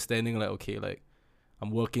the understanding like, okay, like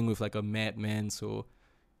I'm working with like a madman, so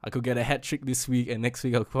I could get a hat trick this week, and next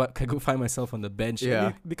week I could find myself on the bench. Yeah.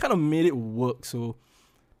 And they kind of made it work. So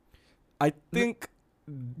I think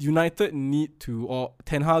United need to, or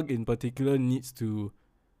Ten Hag in particular needs to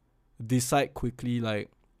decide quickly like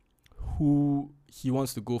who he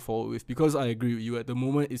wants to go forward with. Because I agree with you, at the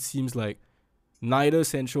moment it seems like neither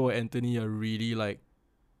Sancho or Anthony are really like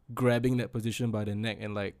grabbing that position by the neck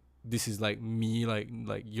and like, this is like me, like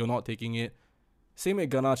you're not taking it. Same with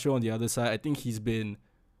Garnacho on the other side. I think he's been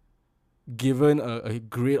given a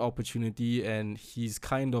great opportunity and he's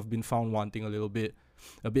kind of been found wanting a little bit,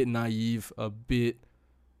 a bit naive, a bit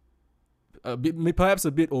perhaps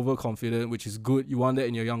a bit overconfident, which is good. You want that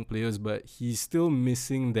in your young players, but he's still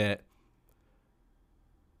missing that.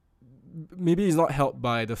 Maybe he's not helped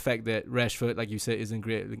by the fact that Rashford, like you said, isn't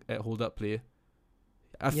great at hold-up play.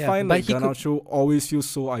 I find like Garnacho always feels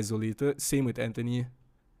so isolated. Same with Anthony.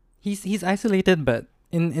 He's isolated, but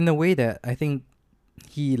in a way that I think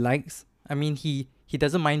he likes. I mean, he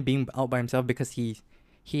doesn't mind being out by himself because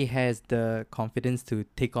he has the confidence to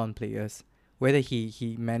take on players. Whether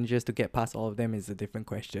he manages to get past all of them is a different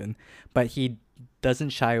question. But he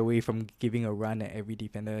doesn't shy away from giving a run at every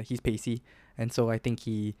defender. He's pacey, and so I think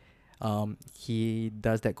he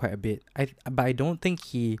does that quite a bit. But I don't think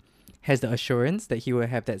he has the assurance that he will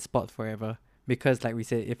have that spot forever. Because like we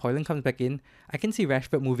said, if Højlund comes back in, I can see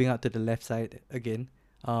Rashford moving out to the left side again.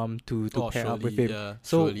 To pair up with him. Yeah,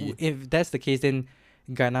 so surely. If that's the case, then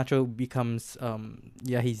Garnacho becomes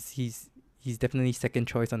he's definitely second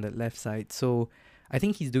choice on the left side. So I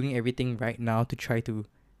think he's doing everything right now to try to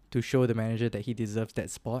show the manager that he deserves that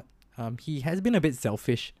spot. He has been a bit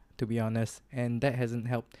selfish, to be honest, and that hasn't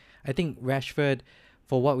helped. I think Rashford,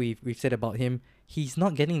 for what we've said about him, he's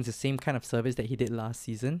not getting the same kind of service that he did last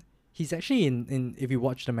season. He's actually in if you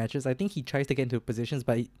watch the matches, I think he tries to get into positions,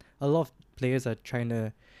 but a lot of players are trying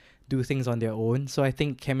to do things on their own. So I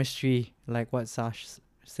think chemistry, like what Sash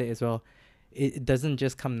said as well, it doesn't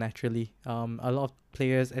just come naturally. A lot of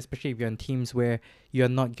players, especially if you're in teams where you're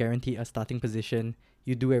not guaranteed a starting position,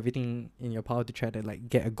 you do everything in your power to try to like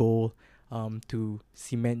get a goal, to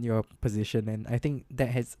cement your position, and I think that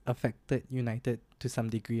has affected United to some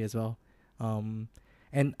degree as well.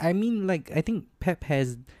 And I mean, like, I think Pep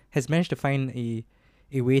has managed to find a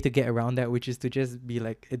way to get around that, which is to just be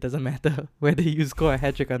like, it doesn't matter whether you score a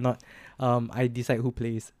hat-trick or not. I decide who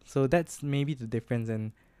plays. So that's maybe the difference,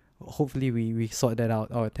 and hopefully we sort that out,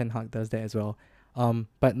 or Ten Hag does that as well.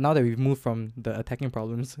 But now that we've moved from the attacking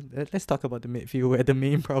problems, let's talk about the midfield where the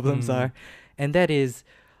main problems are. And that is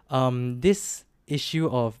this issue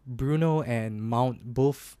of Bruno and Mount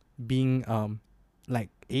both being like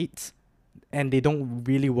 8s, and they don't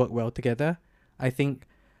really work well together. I think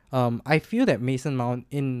I feel that Mason Mount,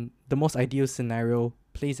 in the most ideal scenario,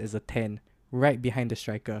 plays as a 10 right behind the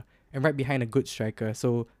striker and right behind a good striker.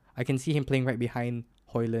 So I can see him playing right behind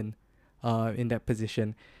Højlund in that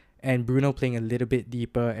position, and Bruno playing a little bit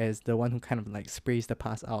deeper as the one who kind of like sprays the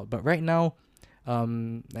pass out. But right now,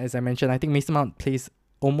 as I mentioned, I think Mason Mount plays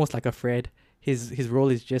almost like a Fred. His role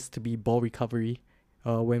is just to be ball recovery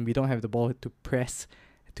when we don't have the ball, to press,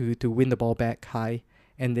 to win the ball back high,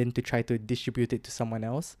 and then to try to distribute it to someone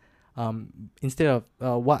else. Instead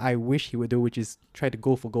of what I wish he would do, which is try to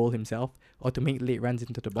go for goal himself or to make late runs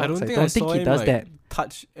into the box. I don't think he does that.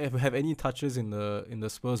 Have any touches in the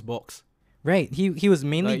Spurs box. Right. He was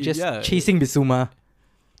mainly like, chasing Bissouma,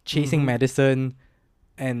 chasing Maddison,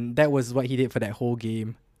 and that was what he did for that whole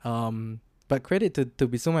game. But credit to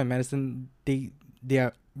Bissouma and Maddison, they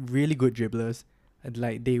are really good dribblers.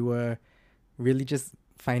 Like, they were really just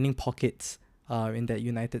finding pockets in that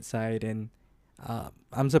United side, and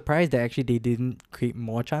I'm surprised that actually they didn't create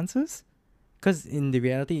more chances, because in the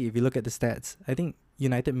reality, if you look at the stats, I think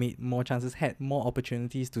United made more chances, had more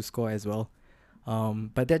opportunities to score as well.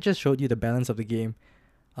 But that just showed you the balance of the game.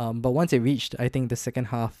 But once it reached, I think, the second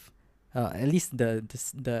half, at least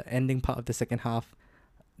the ending part of the second half,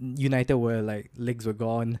 United were like, legs were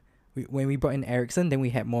gone. When we brought in Eriksen, then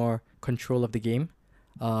we had more control of the game.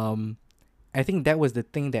 I think that was the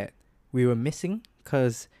thing that we were missing,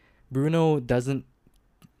 because Bruno doesn't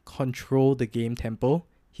control the game tempo.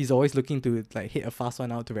 He's always looking to like hit a fast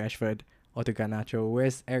one out to Rashford or to Garnacho,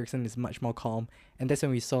 whereas Eriksen is much more calm. And that's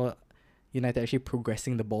when we saw United actually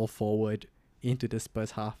progressing the ball forward into the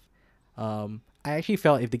Spurs half. I actually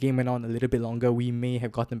felt if the game went on a little bit longer, we may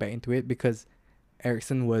have gotten back into it, because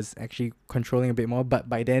Eriksen was actually controlling a bit more, but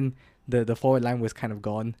by then the forward line was kind of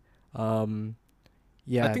gone.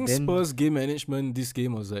 I think Spurs game management this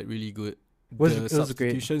game was like really good. It was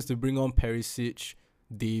substitutions great. To bring on Perisic,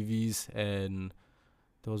 Davies, and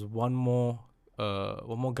there was one more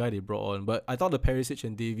guy they brought on. But I thought the Perisic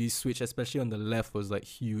and Davies switch, especially on the left, was like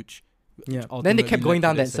huge. Yeah. Then they kept going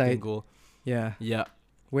down that side. Goal. Yeah. Yeah.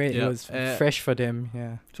 Where it was fresh for them.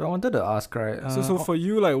 Yeah. So I wanted to ask, right? So for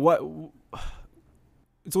you, like, what?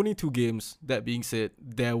 It's only 2 games. That being said,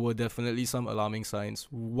 there were definitely some alarming signs.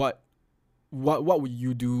 What what would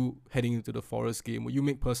you do heading into the Forest game? Would you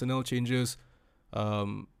make personnel changes,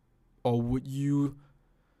 or would you?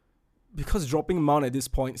 Because dropping Mount at this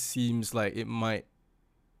point seems like it might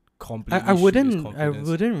completely. I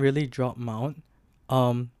wouldn't really drop Mount,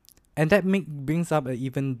 and that brings up an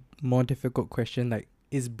even more difficult question. Like,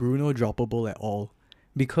 is Bruno droppable at all?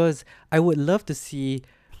 Because I would love to see,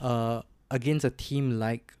 against a team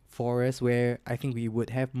like Forest, where I think we would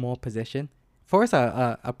have more possession. Forest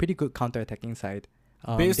are a pretty good counter-attacking side.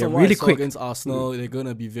 Based on what I saw against Arsenal, they're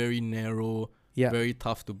gonna be very narrow, very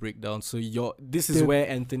tough to break down. So this is where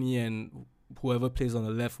Anthony and whoever plays on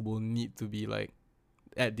the left will need to be like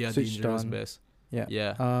at their dangerous best.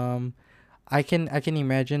 I can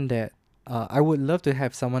imagine that. I would love to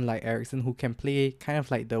have someone like Eriksen who can play kind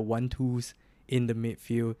of like the 1-2s in the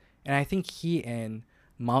midfield, and I think he and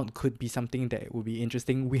Mount could be something that would be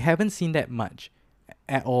interesting. We haven't seen that much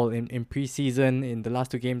at all in preseason. In the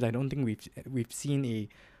last 2 games, I don't think we've seen a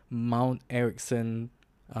Mount Eriksen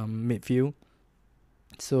midfield.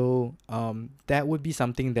 So that would be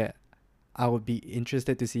something that I would be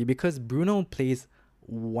interested to see, because Bruno plays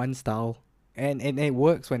one style and it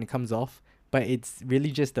works when it comes off, but it's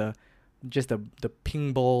really just the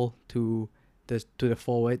ping ball to the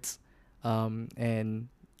forwards, and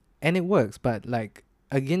it works. But like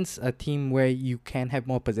against a team where you can have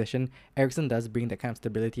more possession, Eriksen does bring that kind of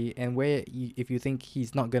stability, and where if you think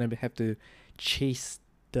he's not gonna have to chase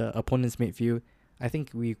the opponent's midfield, I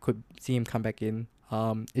think we could see him come back in.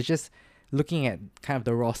 It's just looking at kind of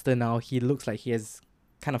the roster now, he looks like he has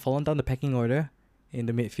kind of fallen down the pecking order in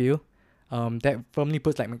the midfield. That firmly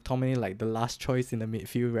puts like McTominay like the last choice in the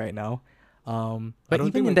midfield right now. But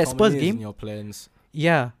even in that Spurs game, in your plans.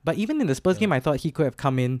 Yeah, but even in the Spurs game, I thought he could have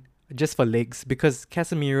come in just for legs, because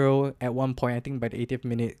Casemiro at one point, I think by the 80th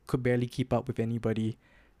minute, could barely keep up with anybody.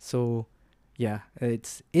 So yeah,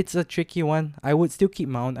 it's a tricky one. I would still keep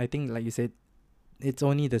Mount. I think, like you said, it's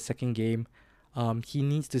only the second game. He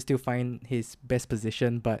needs to still find his best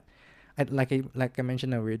position, but like I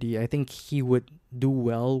mentioned already, I think he would do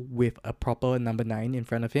well with a proper number 9 in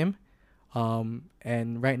front of him.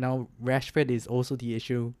 And right now Rashford is also the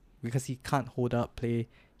issue, because he can't hold up play.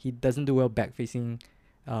 He doesn't do well back facing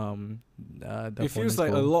it feels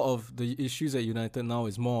like a lot of the issues at United now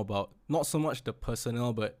is more about not so much the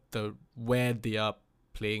personnel, but the where they are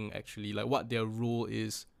playing actually, like what their role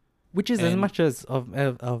is. Which is as much as of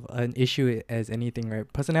an issue as anything, right?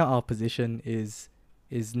 Personnel out of position is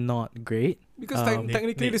not great. Because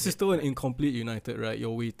technically this is still an incomplete United, right?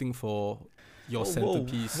 You're waiting for your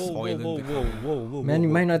centerpiece, Højlund. Man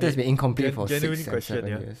United has been incomplete for 6 and 7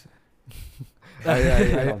 years.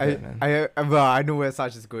 I know where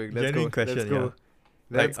Sash is going. Let's go.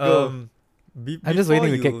 Let's go. I'm just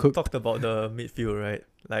waiting to get cooked. Talked about the midfield, right?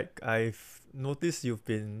 Like, I've noticed you've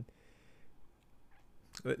been.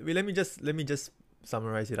 Wait, let me just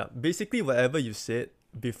summarize it up. Basically, whatever you said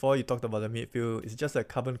before you talked about the midfield is just a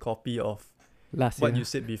carbon copy of what you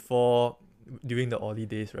said before during the Oli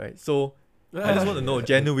days, right? So I just want to know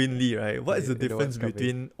genuinely, right? What is the difference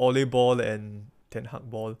between Ole ball and Ten Hag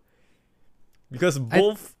ball? Because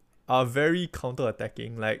both are very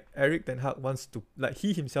counter-attacking. Like, Erik Ten Hag wants to, like,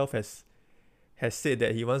 he himself has said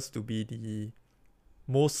that he wants to be the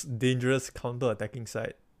most dangerous counter-attacking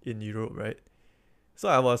side in Europe, right? So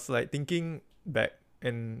I was like thinking back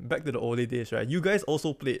to the Ole days, right? You guys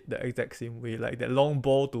also played the exact same way, like that long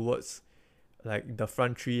ball towards like the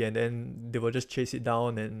front three, and then they will just chase it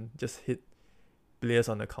down and just hit players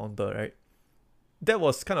on the counter, right? That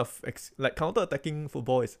was kind of like counter-attacking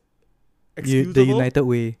football is excusable. The United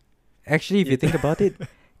way. Actually, if you think about it,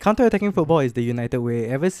 counter-attacking football is the United way.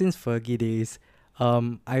 Ever since Fergie days,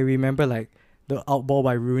 I remember like the outball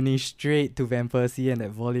by Rooney straight to Van Persie and that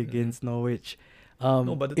volley against Norwich.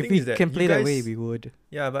 No, but the if thing we is that can play you guys, that way, we would.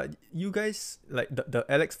 Yeah, but you guys, like the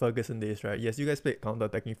Alex Ferguson days, right? Yes, you guys played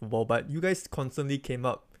counter-attacking football, but you guys constantly came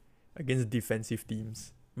up against defensive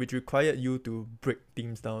teams, which required you to break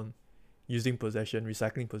teams down using possession,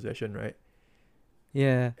 recycling possession, right?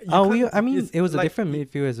 Yeah. It was a different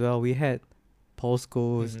midfield as well. We had Paul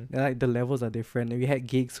Scholes. Like, the levels are different. We had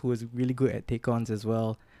Giggs, who was really good at take-ons as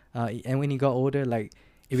well. And when he got older, like,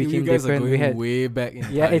 it became different. We had way back in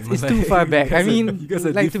time. It's too far back. I mean,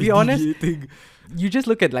 like, to be honest, you just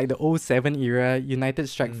look at like the 07 era, United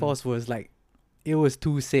strike force was like, it was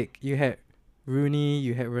too sick. You had Rooney,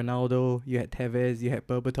 you had Ronaldo, you had Tevez, you had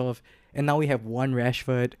Berbatov, and now we have one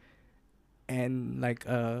Rashford and like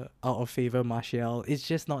out of favor Martial. It's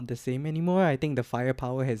just not the same anymore. I think the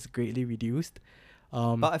firepower has greatly reduced.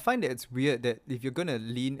 But I find that it's weird that if you're gonna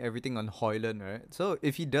lean everything on Højlund, right? So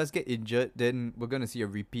if he does get injured, then we're gonna see a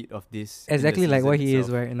repeat of this. Exactly like what he is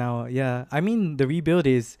right now. Yeah, I mean the rebuild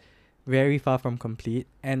is very far from complete,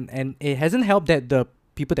 and it hasn't helped that the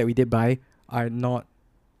people that we did buy are not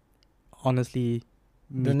honestly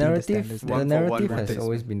The meeting narrative, standards the that- narrative has replacement.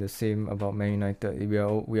 always been the same about Man United.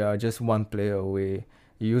 We are just one player away.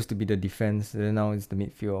 It used to be the defense, then now it's the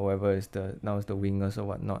midfield or whatever. Now it's the wingers or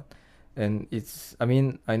whatnot. And it's, I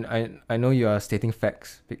mean, I know you are stating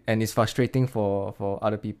facts, and it's frustrating for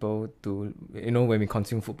other people to, when we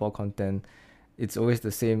consume football content, it's always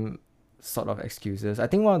the same sort of excuses. I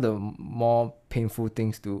think one of the more painful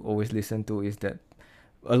things to always listen to is that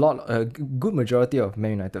a good majority of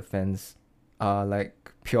Man United fans are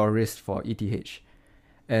like purists for ETH.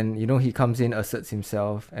 And he comes in, asserts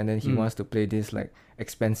himself, and then he wants to play this like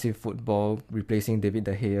expensive football, replacing David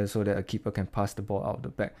De Gea so that a keeper can pass the ball out the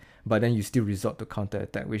back. But then you still resort to counter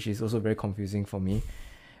attack, which is also very confusing for me.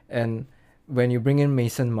 And when you bring in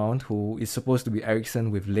Mason Mount, who is supposed to be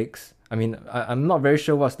Eriksen with legs, I mean, I'm not very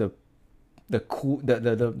sure what's the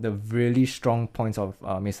really strong points of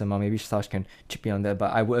Mason Mount. Maybe Sash can chip in on that,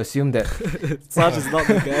 but I would assume that Sash is not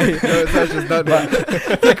the guy. No, Sash is not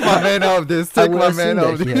that. Take my man out of this. Take my man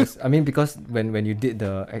out of this. Yes, I mean, because when you did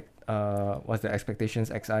the what's the expectations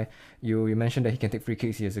XI, you mentioned that he can take free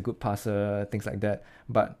kicks. He is a good passer, things like that.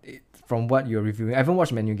 But from what you're reviewing, I haven't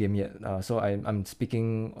watched Man U game yet, so I'm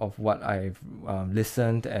speaking of what I've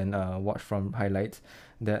listened and watched from highlights.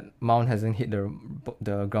 That Mount hasn't hit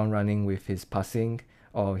the ground running with his passing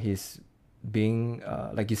or his being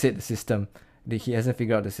like you said, the system. He hasn't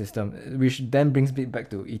figured out the system, which then brings me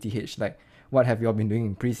back to ETH. Like, what have you all been doing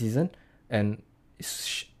in preseason? And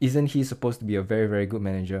isn't he supposed to be a very, very good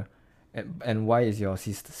manager? And why is your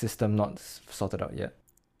system not sorted out yet?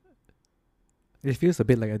 It feels a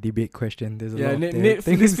bit like a debate question. There's a lot of Nate,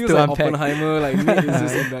 things this feels to like unpack. Oppenheimer. Like Nate is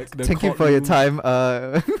just in the Thank you for your courtroom.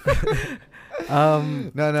 time.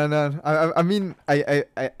 No. I mean,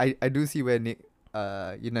 I do see where Nick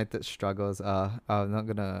United struggles are. I'm not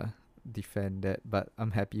gonna defend that, but I'm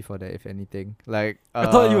happy for that. If anything, like I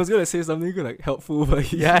thought he was gonna say something like helpful, but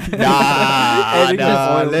he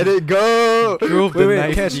Nah, let it go.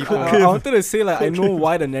 Wait, Cash. I wanted to say like I know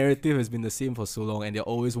why the narrative has been the same for so long, and they're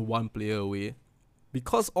always one player away,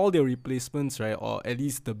 because all their replacements, right, or at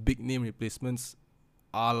least the big name replacements,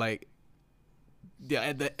 are like they're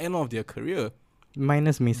at the end of their career.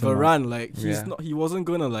 Minus Mason Mount. Varane, like Yeah. he wasn't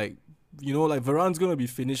gonna like. Like Varane's gonna be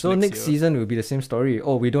finished. So next year. season will be the same story.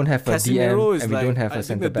 Oh, we don't have a Casemiro DM is and we like, don't have I a think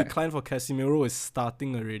centre the back. decline for Casemiro is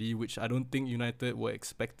starting already, which I don't think United were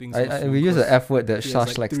expecting. So We use the F word that he has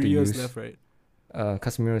Sash like likes 3 to years use. left, right?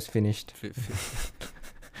 Casemiro is finished.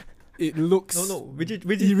 It looks which is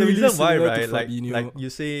the eerily reason why, similar to right? Like Fabinho. you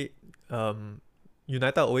say,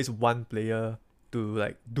 United are always one player to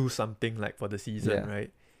like do something like for the season, Yeah.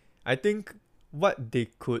 right? I think what they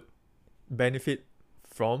could benefit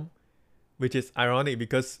from, which is ironic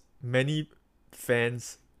because many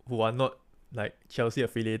fans who are not like Chelsea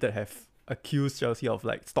affiliated have accused Chelsea of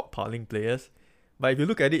like stockpiling players. But if you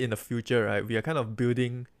look at it in the future, right, we are kind of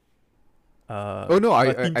building I a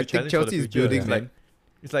team to think challenge for the Chelsea is future. building It's like like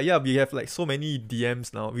it's like, yeah, we have like so many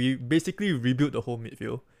DMs now. We basically rebuilt the whole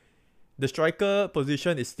midfield. The striker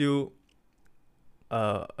position is still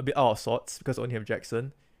a bit out of sorts because we only have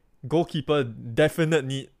Jackson. Goalkeeper definite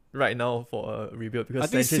need right now for a rebuild because I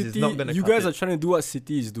think Sanchez is not gonna. you cut guys it. are trying to do what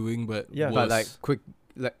City is doing, but Yeah. worse. but like quick.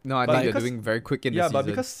 Like no, I But think they're because- doing very quick in the Yeah, season. but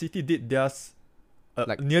because City did theirs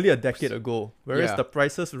Like- nearly a decade ago, whereas Yeah. the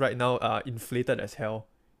prices right now are inflated as hell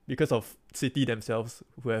because of City themselves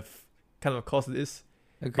who have kind of caused this.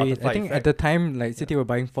 Agreed. butterfly I think effect. at the time, like City were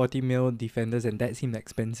buying 40 mil defenders, and that seemed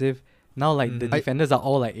expensive. Now, like the Mhm. defenders are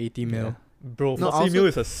all like 80 mil. Bro, No, 40 also- mil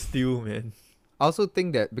is a steal, man. I also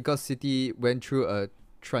think that because City went through a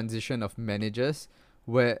transition of managers,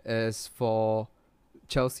 whereas for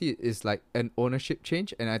Chelsea is like an ownership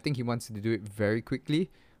change, and I think he wants to do it very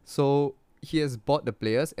quickly. So he has bought the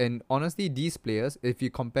players, and honestly, these players, if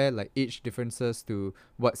you compare like age differences to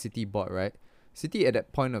what City bought, right? City at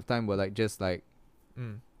that point of time were like just like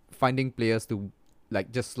finding players to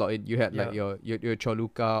like just slot in. You had like your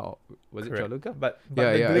Choluka, or was Correct. it Choluka? But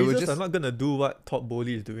Yeah, the yeah, it was Glazers are just- not gonna do what Todd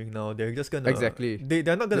Bowley is doing now. They're just gonna Exactly.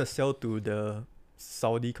 They're not gonna sell to the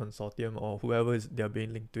Saudi consortium or whoever is they're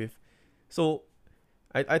being linked with. So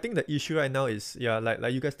I think the issue right now is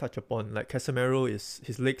like you guys touch upon, like Casemiro is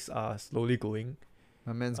his legs are slowly going.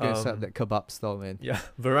 My man's gonna set up Um, that kebab stall, man. Yeah,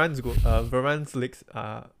 Varane's legs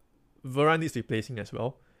Varane needs replacing as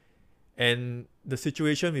well. And the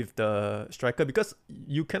situation with the striker, because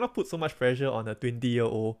you cannot put so much pressure on a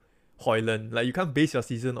 20-year-old Højlund. Like, you can't base your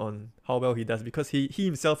season on how well he does, because he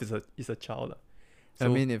himself is a child. I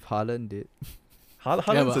mean, if Haaland did.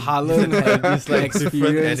 Haaland's but Haaland had is like different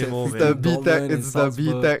experience animal, at man. The Dortmund B-Tech, and it's the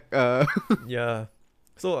Salzburg. B-Tech. Yeah.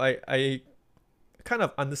 So I kind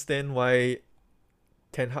of understand why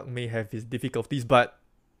Ten Hag may have his difficulties, but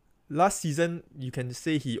last season you can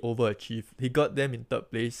say he overachieved. He got them in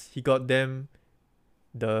third place. He got them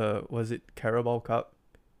Carabao Cup.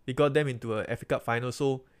 He got them into a FA Cup final.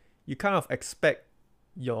 So you kind of expect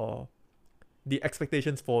the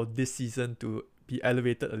expectations for this season to be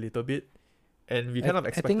elevated a little bit. And we kind of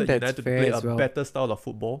expected United to play a better style of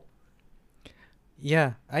football.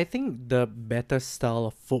 Yeah, I think the better style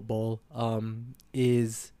of football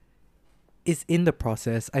is in the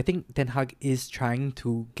process. I think Ten Hag is trying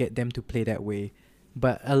to get them to play that way,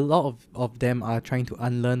 but a lot of them are trying to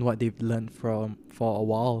unlearn what they've learned for a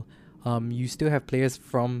while. You still have players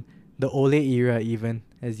from the Ole era, even,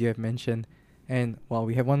 as you have mentioned, and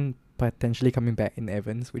we have one potentially coming back in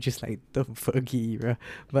Evans, which is like the Fergie era.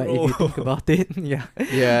 But if you think about it, yeah.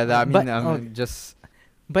 Yeah, I mean, But, just...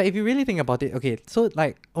 But if you really think about it, okay, so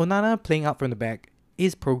like Onana playing up from the back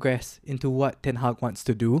is progress into what Ten Hag wants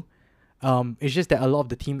to do. It's just that a lot of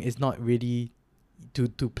the team is not ready to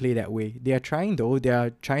play that way. They are trying though. They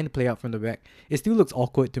are trying to play up from the back. It still looks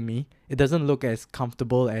awkward to me. It doesn't look as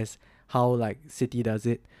comfortable as how like City does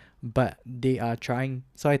it, but they are trying.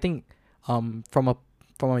 So I think from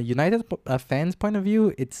a United fan's point of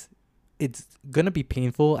view, it's gonna be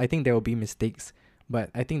painful. I think there will be mistakes,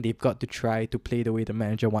 but I think they've got to try to play the way the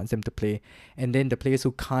manager wants them to play, and then the players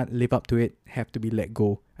who can't live up to it have to be let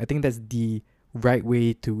go. I think that's the right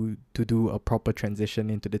way to do a proper transition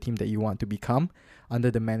into the team that you want to become under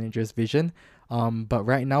the manager's vision. But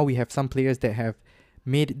right now we have some players that have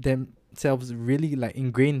made themselves really like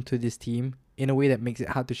ingrained to this team in a way that makes it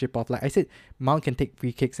hard to ship off. Like I said, Mount can take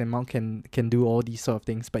free kicks and Mount can do all these sort of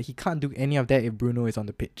things, but he can't do any of that if Bruno is on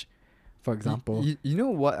the pitch, for example. You know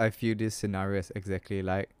what I feel this scenario is exactly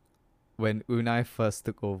like? When Unai first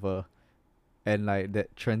took over, and like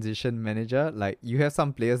that transition manager, like you have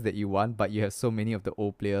some players that you want, but you have so many of the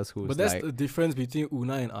old players who's But that's like... the difference between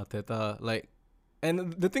Unai and Arteta. Like,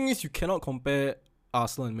 and the thing is, you cannot compare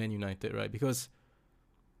Arsenal and Man United, right? Because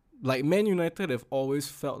like Man United have always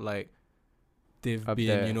felt like they've Up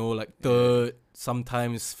been, there. like third,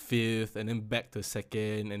 sometimes fifth, and then back to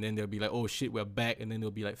second, and then they'll be like, oh shit, we're back, and then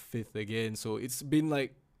they'll be like fifth again. So it's been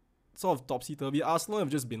like sort of topsy-turvy. Arsenal have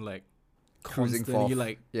just been like Cruising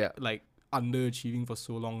constantly fourth. like underachieving for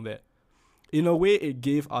so long that in a way it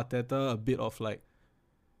gave Arteta a bit of like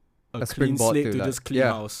a clean springboard slate to to like- just clean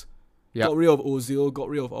yeah. house. Yeah. Got rid of Ozil, got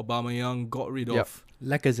rid of Aubameyang, got rid Yep. of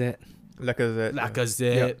Lacazette.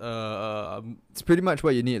 Lacazette. It's pretty much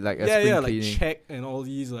what you need, like a Yeah, spring like cleaning. Czech and all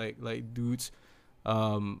these like dudes.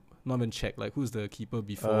 Not even Czech. Like who's the keeper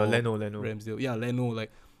before Leno. Ramsdale? Yeah, Leno.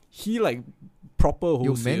 Like he like proper Yo,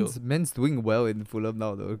 wholesale. men's doing well in Fulham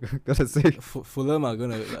now though. Gotta say. Fulham are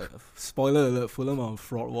gonna spoiler alert. Fulham are on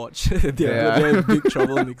fraud watch. they're Yeah. in big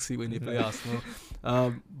trouble next week when they play Arsenal.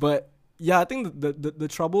 But yeah, I think the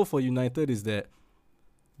trouble for United is that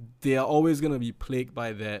they are always gonna be plagued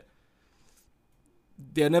by that.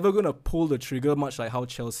 They're never gonna pull the trigger, much like how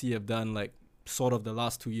Chelsea have done, like sort of the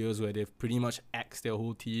last 2 years where they've pretty much axed their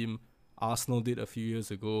whole team. Arsenal did a few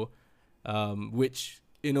years ago, which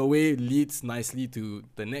in a way leads nicely to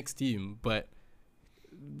the next team. But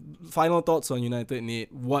final thoughts on United,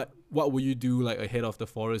 Nate. What will you do like ahead of the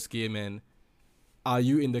Forest game, and are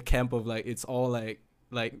you in the camp of like it's all like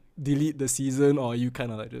delete the season, or are you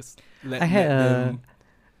kind of like just let them?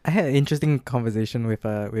 I had an interesting conversation with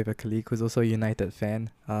a colleague who's also a United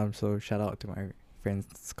fan. So shout out to my friend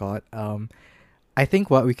Scott. I think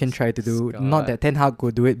what we can try to do, not that Ten Hag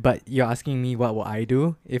would do it, but you're asking me what would I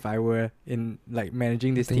do if I were in like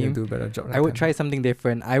managing this I think you team. do a better job. I would try something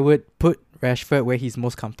different. I would put Rashford where he's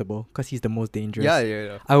most comfortable because he's the most dangerous.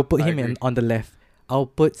 Yeah. I will put I him agree. on the left. I'll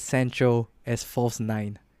put Sancho as false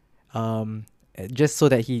 9. Just so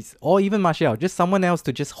that or even Martial, just someone else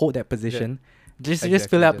to just hold that position. Just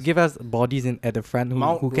fill up, give us bodies at the front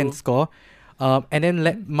who can score. And then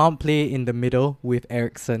let Mount play in the middle with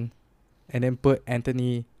Eriksen. And then put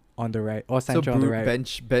Anthony on the right or Sancho on the right.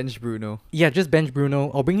 bench Bruno. Yeah, just bench Bruno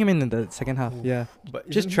or bring him in the second half. Yeah, But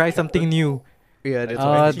just isn't try he something captain? new. Yeah, that's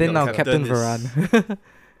what Then now captain Captain is- Varane.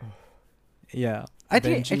 Yeah,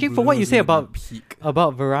 actually, Benching for what you Bruno's say gonna be peak.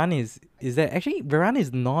 about Varane is that actually Varane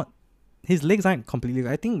is not. His legs aren't completely.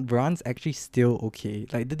 I think Varane's actually still okay.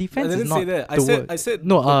 Like the defense I is didn't not say that. the word. I said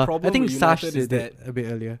No, the I problem think with Sash United is did that that a bit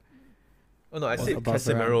earlier. Oh no, I said about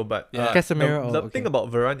Casemiro, but Yeah. Casemiro, the oh, thing okay.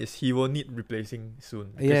 about Varane is he will need replacing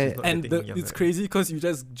soon. Because Yeah, he's not And getting younger. it's crazy because you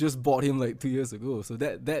just bought him like 2 years ago. So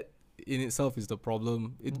that in itself is the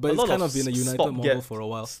problem. But A it's lot kind of of been a United stopgap- model for a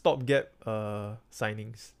while. Stopgap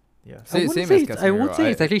signings. Yeah. I Same wouldn't as say it's, I would Casemiro,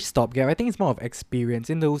 say it's actually stopgap. I think it's more of experience.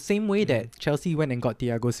 In the same way Mm. that Chelsea went and got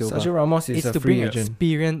Thiago Silva. Sergio Ramos is It's a to free bring agent.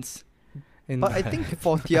 experience. But I think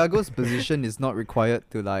for Thiago's position, it's not required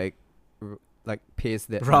to like pace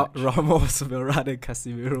that much. Ramos, Varane,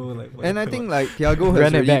 Casemiro, like. And I whatever. think like Thiago has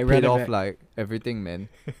Run it already back, run paid it off back. like everything, man.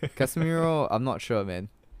 Casemiro, I'm not sure, man.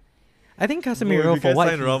 I think Bro, Casemiro if for you guys what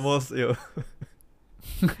sign he's- Ramos, yo.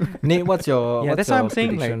 Nate, what's your Yeah, what's that's what your I'm saying,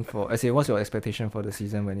 like- prediction for? I say, what's your expectation for the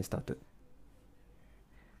season when it started?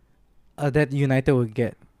 that United will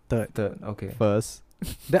get third. Third, okay. First.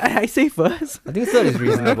 I say first. I think third is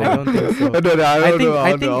reasonable. I don't think so.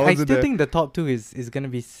 I still think the top two is gonna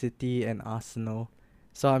be City and Arsenal.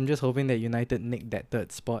 So I'm just hoping that United nick that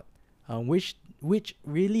third spot. Which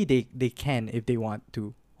really they can if they want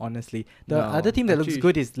to, honestly. The No, other team that looks actually-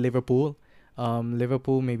 good is Liverpool.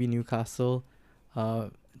 Liverpool, maybe Newcastle.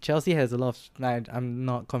 Chelsea has a lot of I'm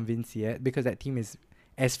not convinced yet because that team is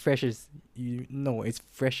as fresh as it's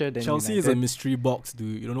fresher than Chelsea is United. a mystery box,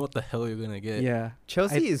 dude. You don't know what the hell you're gonna get. Yeah.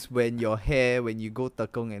 Chelsea is when your hair, when you go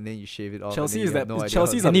tekong and then you shave it off. Chelsea and is then you that. have no idea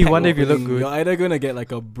Chelsea's how a And you pack wonder if you look opening. good. You're either gonna get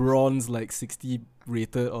like a bronze like 60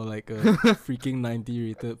 rated or like a freaking 90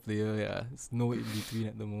 rated player. Yeah, it's no in between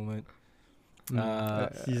at the moment.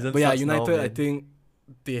 Season But yeah, starts now, United, I man. think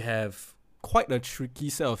they have quite a tricky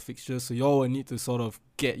set of fixtures, so y'all will need to sort of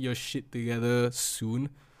get your shit together soon.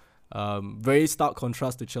 Very stark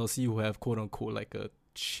contrast to Chelsea, who have quote unquote like a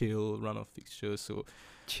chill run of fixtures. So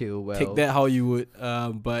chill well. take that how you would.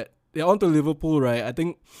 But yeah, on to Liverpool, right? I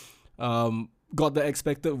think got the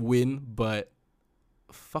expected win, but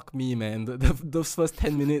fuck me, man. Those first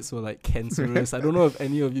 10 minutes were like cancerous. I don't know if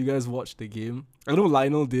any of you guys watched the game. I know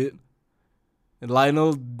Lionel did. And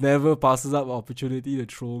Lionel never passes up opportunity to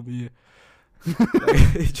troll me.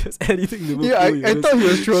 Like, just anything Liverpool. Yeah, you I just thought he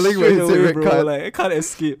was trolling straight when he said away, red bro. card. Like I can't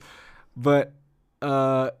escape. But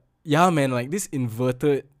yeah, man, like this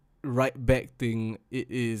inverted right back thing, it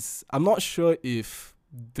is. I'm not sure if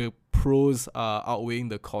the pros are outweighing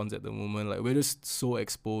the cons at the moment. Like we're just so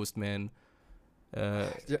exposed, man.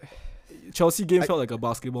 Chelsea game felt like a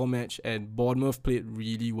basketball match, and Bournemouth played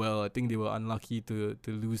really well. I think they were unlucky to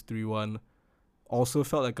lose 3-1. Also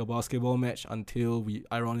felt like a basketball match until we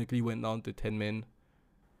ironically went down to 10 men.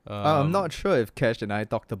 I'm not sure if Cash and I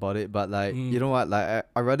talked about it, but like you know what, like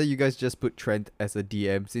I'd rather you guys just put Trent as a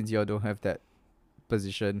DM since y'all don't have that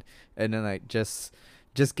position, and then like just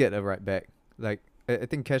get a right back. Like I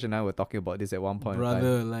think Cash and I were talking about this at one point.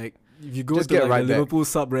 Brother, like if you go Just to get like right the back. Liverpool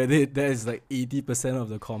subreddit, that is like 80% of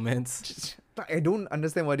the comments. I don't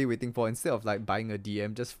understand what they're waiting for. Instead of like buying a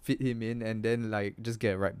DM, just fit him in and then like just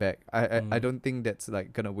get right back. I don't think that's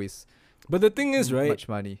like gonna waste But the thing is, right, much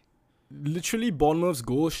money. literally Bournemouth's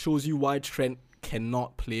goal shows you why Trent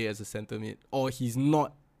cannot play as a centre mid, or he's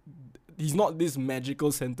not this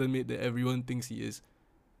magical centre mid that everyone thinks he is.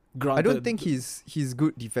 Granted, I don't think he's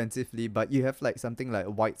good defensively, but you have like something like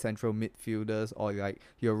white central midfielders or like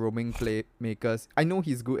your roaming playmakers. I know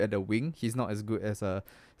he's good at the wing. He's not as good as a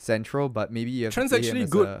central, but maybe you have Trent's to play him actually as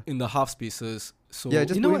good in the half spaces. So yeah,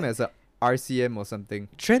 just You know put him what? as a RCM or something.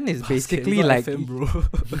 Trent is Basket, basically not like FM, bro.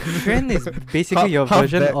 Trent is basically your half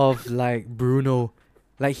version back. of like Bruno.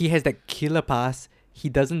 Like he has that killer pass. He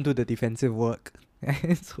doesn't do the defensive work.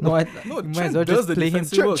 So- No, I, No, You might as Trent well does just the play him.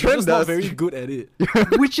 defensive work. Trent He's just not does. very good at it.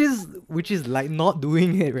 which is like not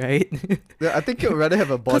doing it, right? Yeah, I think you'd rather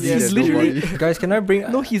have a body he's than literally- nobody. guys, can I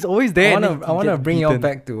bring? No, he's always there. and then I he wanna gets bring y'all beaten.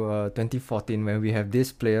 back to 2014 when we have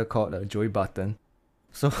this player called Joey Button.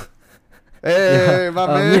 So Hey, my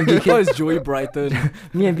me and man. BK What is Joey Brighton?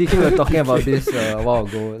 me and BK were talking about this a while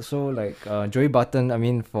ago. So like Joey Button, I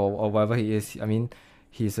mean, for or whatever he is, I mean,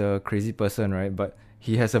 he's a crazy person, right? But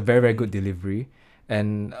he has a very, very good delivery.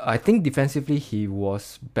 And I think defensively he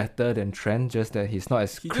was better than Trent, just that he's not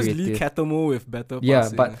as He just Lee creative. Catamo with better Yeah,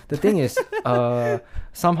 passing. but the thing is,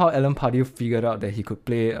 somehow Alan Pardew figured out that he could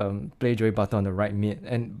play Joey Button on the right mid,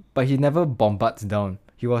 but he never bombards down.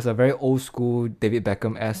 He was a very old school David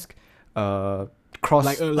Beckham-esque cross.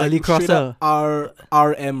 like early straight up crosser.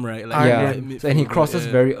 RM, right? Like yeah, right so, and he midfielder, crosses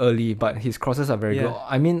yeah. very early, but his crosses are very Yeah. good.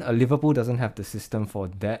 I mean, Liverpool doesn't have the system for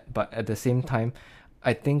that, but at the same time,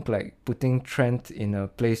 I think like putting Trent in a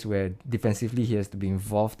place where defensively he has to be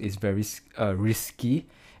involved is very risky.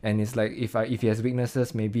 And it's like if he has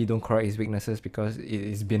weaknesses, maybe don't correct his weaknesses because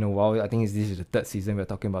it's been a while. I think this is the third season we're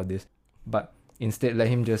talking about this. But Instead, let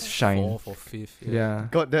him just shine. Fourth or fifth. Yeah.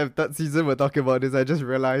 God damn, that season we're talking about this, I just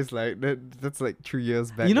realized like that's like 3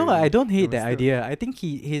 years back. You know what? already. I don't hate It was that idea. I think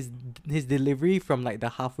his delivery from like the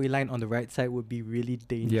halfway line on the right side would be really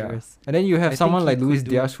dangerous. And then you have I someone think like he Luis could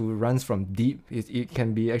do- Diaz who runs from deep. It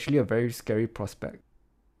can be actually a very scary prospect.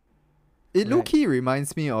 It low Right. key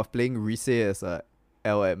reminds me of playing Rice as a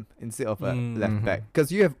LM instead of a left Mhm. back,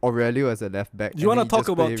 because you have Aurelio as a left back. You and want to then talk just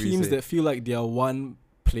about play teams Rice. that feel like they are one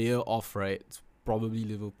player off, right? It's probably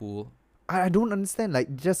Liverpool. I don't understand.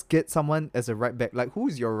 Like, just get someone as a right back. Like, who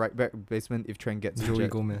is your right back replacement if Trent gets Joey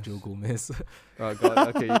injured? Gomez. Joe Gomez. Oh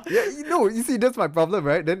god. Okay. Yeah. You see, that's my problem,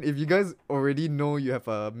 right? Then if you guys already know you have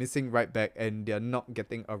a missing right back and they're not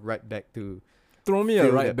getting a right back to Throw me fill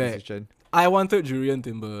a right that back. position. I wanted Julian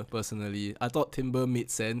Timber personally. I thought Timber made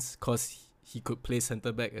sense because he could play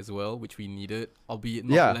centre back as well, which we needed, albeit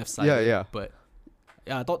not Yeah, left sided. yeah. But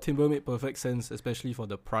yeah, I thought Timber made perfect sense, especially for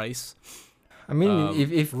the price. I mean,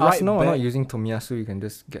 if right Arsenal are not back- using Tomiyasu, you can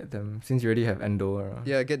just get them since you already have Endo.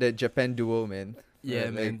 Yeah, get that Japan duo, man. Yeah,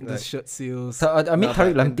 Right, man, like- the like- shirt seals. So, I mean, Nah,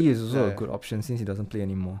 Tariq but- Lamptey is also yeah. a good option since he doesn't play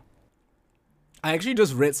anymore. I actually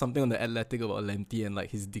just read something on the Athletic about Lamptey and like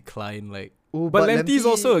his decline. Like, Ooh, but Lamptey is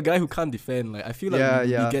also a guy who can't defend. Like, I feel like Yeah, we'll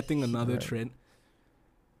yeah. be getting another Right. trend.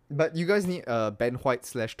 But you guys need a Ben White /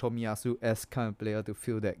 Tomiyasu kind of player to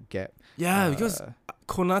fill that gap. Yeah, because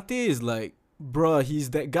Konate is like, bruh, he's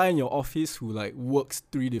that guy in your office who like works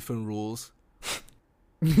 3 different roles.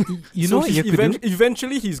 You So know what you could do?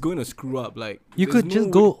 eventually he's going to screw up. Like, You there's could no just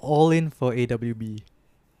way- go all in for AWB.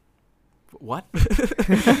 What?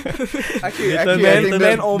 Actually, Man- I man think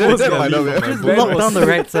that almost that got might not me be- from my Just Man lock was down the sick.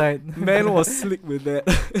 right side. Man was slick with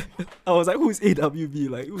that. I was like, who's AWB?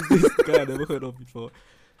 Like, who's this guy I never heard of before?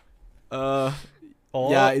 Or,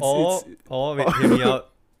 Yeah, it's- or wait, hear me out.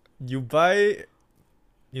 You buy,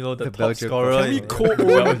 the The top Belgian scorer. Can we in co-own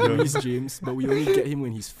Belgium. Reece James, but we only get him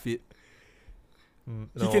when he's fit?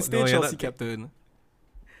 He can stay you're Chelsea not- captain.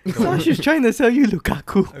 Sash is trying to sell you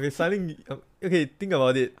Lukaku. Okay, signing. Okay, think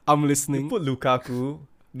about it. I'm You listening. put Lukaku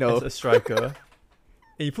No. as a striker,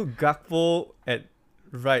 and you put Gakpo at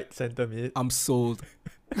right centre mid. I'm sold.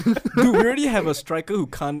 Dude, we already have a striker who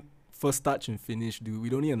can't first touch and finish, dude. We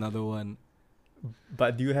don't need another one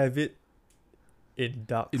But do you have it in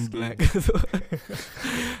dark in skin? black.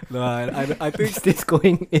 No, I think Stays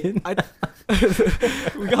going in.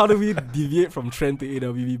 how do we deviate from Trent to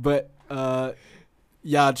AWB? But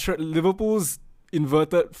yeah, Liverpool's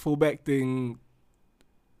inverted fullback thing.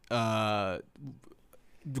 Granted,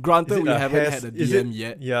 Is it we a haven't has- had a is DM it-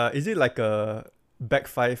 yet. Yeah, is it like a back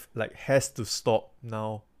five, like has to stop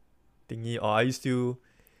now thingy, or are you still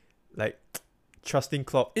like trusting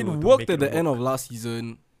Klopp? It to worked make at the work? end of last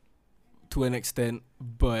season to an extent,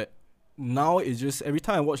 but now it's just every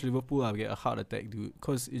time I watch Liverpool, I get a heart attack, dude.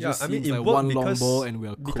 Because it Yeah, just I mean, seems it like worked one long because- ball and we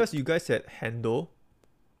are Because cooked. you guys had Handel,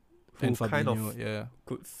 who And kind Fabinho, of yeah.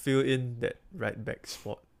 could fill in that right back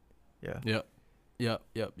spot. Yeah. Yep.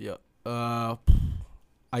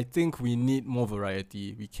 I think we need more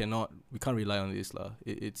variety. We can't rely on this lah.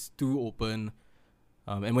 It's too open,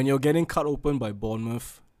 and when you're getting cut open by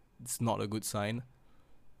Bournemouth, it's not a good sign.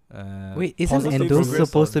 Wait, isn't positive Endo progress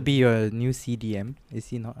supposed to on- be your new CDM? Is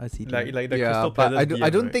he not a CDM? Like the Yeah, Crystal but Palace I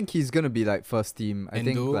DM, don't right? think he's gonna be like first team. I think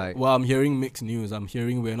Endo? like Well, I'm hearing mixed news. I'm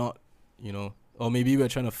hearing we're not, or maybe we're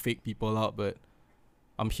trying to fake people out, but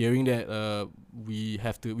I'm hearing that we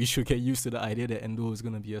should get used to the idea that Endo is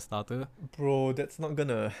gonna be a starter. Bro, that's not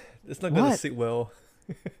gonna What? sit well.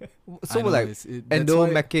 so I know, like that's Endo,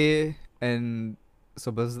 why- Mackay, and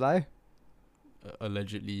Soboslai.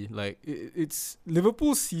 allegedly, like it's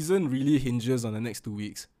Liverpool's season really hinges on the next 2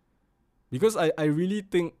 weeks, because I really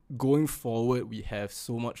think going forward we have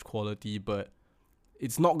so much quality, but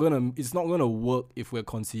it's not gonna work if we're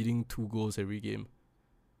conceding 2 goals every game.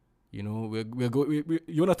 You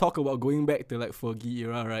wanna talk about going back to like Fergie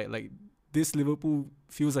era, right? Like this Liverpool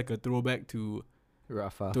feels like a throwback to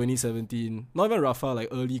Rafa. 2017. Not even Rafa, like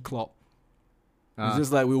early Klopp. Ah. It's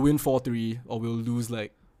just like we'll win 4-3 or we'll lose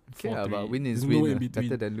like 4-3. Yeah, but win is There's no win. in between.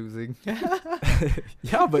 Better than losing.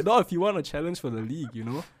 Yeah, but not if you want a challenge for the league,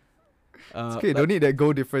 It's okay, don't need that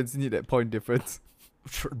goal difference, you need that point difference.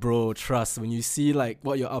 Bro, trust. When you see like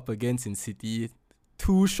what you're up against in City,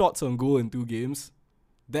 2 shots on goal in 2 games,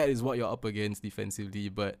 that is what you're up against defensively.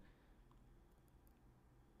 But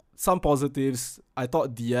some positives, I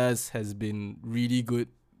thought Diaz has been really good,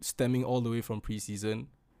 stemming all the way from preseason.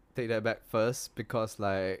 Take that back first because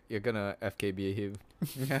like you're gonna FKB him.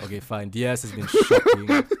 Okay, fine. Diaz has been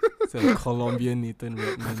shocking. So Colombian Nathan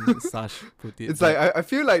Redmond, Sash put it. It's but- like I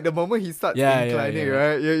feel like the moment he starts Yeah, inclining, yeah.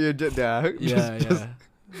 right? You're just there. yeah.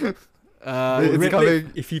 If he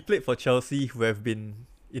coming. if he played for Chelsea, he would have been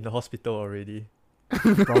in the hospital already.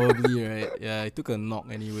 Probably, right? Yeah, he took a knock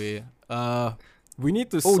anyway. We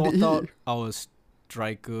need to sort did he? out our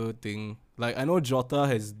striker thing. Like, I know Jota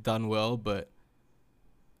has done well, but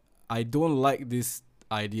I don't like this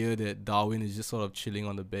idea that Darwin is just sort of chilling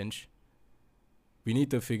on the bench. We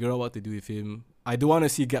need to figure out what to do with him. I don't want to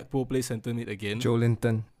see Gakpo play centre mid again Joe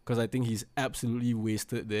Linton. because I think he's absolutely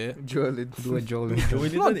wasted there. Joelinton. Do a Joe Linton. Joe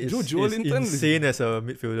Linton is Joe Linton is- insane as a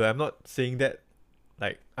midfielder. I'm not saying that,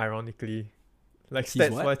 like, ironically. Like, He's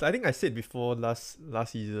stats what? wise, I think I said before last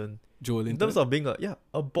season. Joe In Linton. terms of being a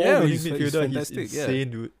ball Yeah, winning he's midfielder, he's fantastic, yeah. insane,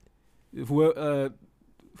 dude.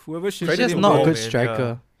 Whoever He's shifted just him not a ball, good man,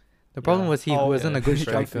 striker. The problem Yeah. was he Oh, wasn't yeah. a good he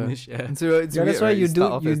can't striker. finish, yeah. So it's Yeah, that's weird, why right? you start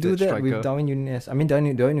do off you as do that that with striker. Darwin Nunez. I mean,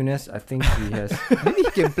 Darwin Nunez, I think he has. Maybe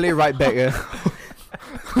he can play right back. Yo,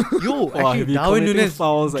 Oh, actually, he'll be Darwin committing Nunez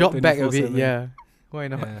fouls, like, dropped back a bit. 24/7. Yeah, why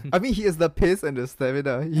not? Yeah. I mean, he has the pace and the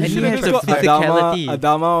stamina. And he should have has just the got physicality.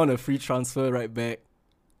 Adama on a free transfer right back.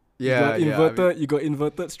 Yeah, you yeah. got I inverted. mean, You got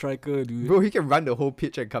inverted striker, dude. bro, he can run the whole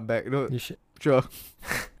pitch and come back. No, You should. sure.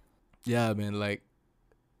 Yeah, man. Like,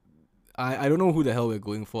 I don't know who the hell we're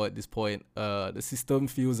going for at this point. The system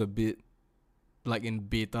feels a bit like in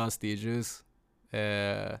beta stages.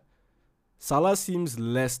 Salah seems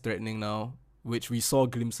less threatening now, which we saw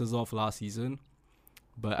glimpses of last season.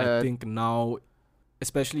 But I think now,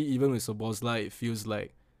 especially even with Szoboszlai, it feels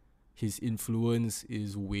like his influence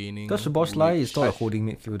is waning. Because Szoboszlai is which- not a holding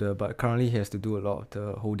midfielder, but currently he has to do a lot of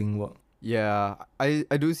the holding work. Yeah, I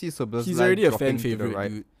do see Szoboszlai He's already a fan dropping to the favorite,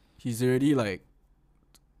 right. dude. He's already like,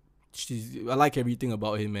 I like everything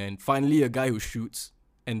about him, man. Finally, a guy who shoots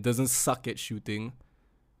and doesn't suck at shooting.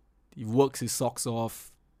 He works his socks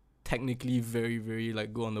off. Technically, very, very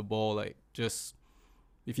like good on the ball. Like, just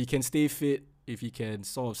if he can stay fit, if he can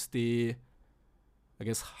sort of stay, I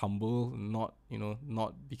guess, humble, not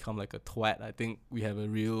become like a twat. I think we have a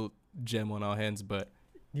real gem on our hands. But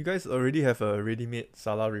You guys already have a ready-made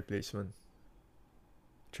Salah replacement.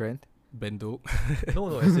 Trent. Bendo,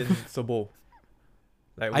 No, as in Sobo.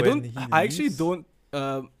 Like, I when don't. he I actually leaves- don't.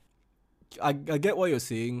 I get what you're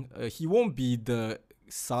saying. He won't be the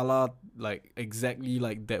Salah like exactly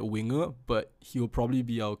like that winger, but he'll probably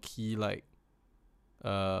be our key like,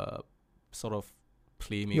 sort of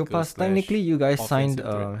playmaker. Yo, plus slash technically you guys signed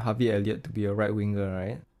offensive threat. Harvey Elliott to be a right winger,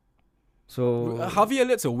 right? So Harvey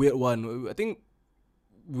Elliott's a weird one. I think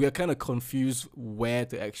we are kind of confused where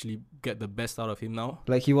to actually get the best out of him now.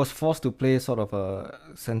 like he was forced to play sort of a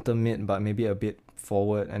centre mid, but maybe a bit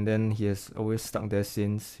forward, and then he has always stuck there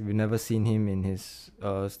since. We've never seen him in his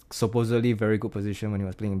supposedly very good position when he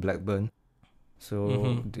was playing in Blackburn. So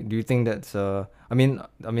Mhm. do you think that's I mean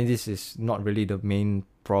this is not really the main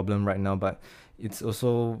problem right now, but it's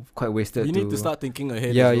also quite wasted. You need to start thinking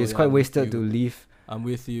ahead. Yeah, as well. it's quite I'm with wasted to you. leave I'm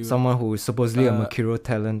with you. someone who is supposedly a Uh, mercurial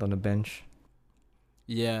talent on the bench.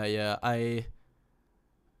 Yeah.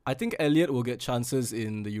 I think Elliot will get chances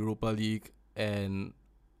in the Europa League, and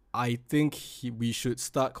I think we should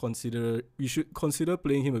consider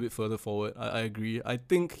playing him a bit further forward. I agree. I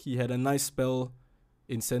think he had a nice spell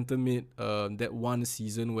in centre mid that one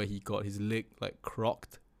season where he got his leg like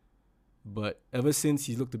crocked, but ever since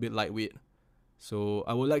he's looked a bit lightweight. So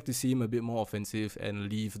I would like to see him a bit more offensive and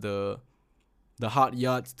leave the hard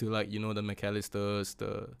yards to like the McAllisters,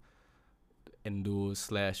 the Endo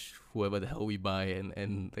 / whoever the hell we buy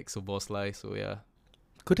and like Szoboszlai. So yeah.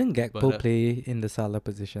 Couldn't Gakpo But, play in the Salah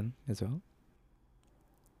position as well?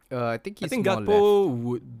 I think he's I think more Gakpo left.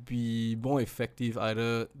 would be more effective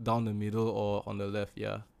either down the middle or on the left.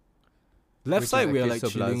 Yeah, left Which side is we are actually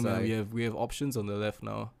like chilling, man. Szoboszlai. We have options on the left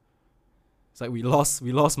now. It's like we lost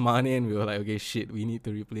Mane and we were like, okay, shit, we need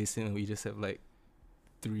to replace him. And we just have like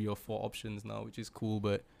 3 or 4 options now, which is cool.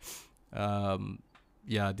 But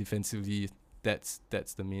yeah, defensively that's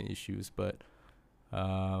the main issues. But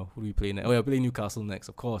who do we play next? Oh, yeah, we're playing Newcastle next,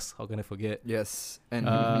 of course. How can I forget? Yes, and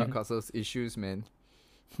Newcastle's issues, man.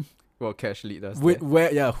 Well, Cash lead us. Wait, there.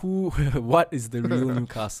 where? Yeah, who? What is the real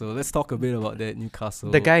Newcastle? Let's talk a bit about that Newcastle.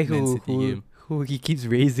 The guy Man who City game. who he keeps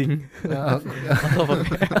raising.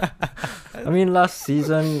 I mean, last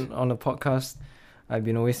season on the podcast, I've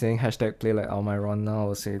been always saying #play like Almiron. Now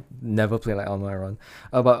I'll say never play like Almiron.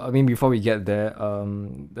 But I mean, before we get there,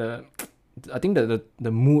 I think that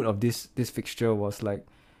the mood of this fixture was like,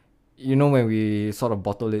 when we sort of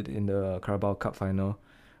bottled it in the Carabao Cup final,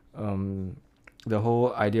 the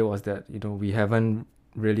whole idea was that we haven't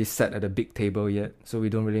really sat at a big table yet, so we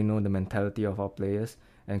don't really know the mentality of our players,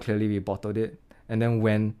 and clearly we bottled it. And then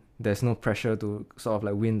when there's no pressure to sort of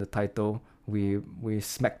like win the title, we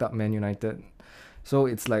smacked up Man United. So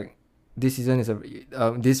it's like this season is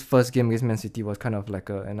this first game against Man City was kind of like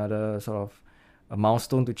another sort of a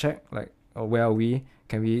milestone to check, like where are we?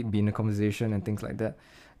 Can we be in a conversation and things like that?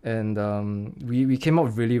 And we came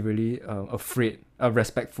out really, really afraid,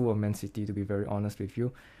 respectful of Man City, to be very honest with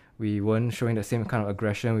you. We weren't showing the same kind of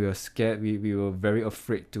aggression. We were scared. We were very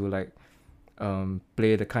afraid to like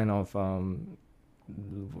play the kind of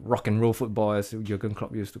rock and roll football, as Jurgen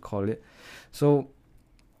Klopp used to call it. So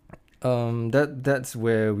that's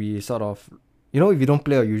where we sort of, if you don't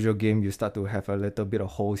play a usual game, you start to have a little bit of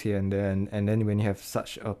holes here and there. And then when you have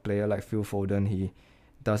such a player like Phil Foden, he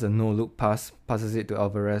does a no-look pass, passes it to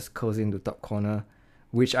Alvarez, curls into top corner,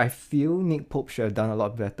 which I feel Nick Pope should have done a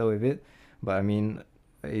lot better with it. But I mean,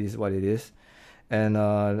 it is what it is. And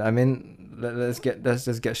I mean, let's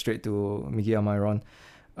just get straight to Miguel Almiron.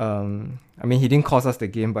 I mean, he didn't cost us the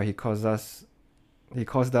game, but he caused us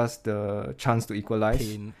the chance to equalize.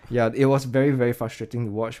 Kane. Yeah, it was very, very frustrating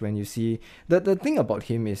to watch when you see the thing about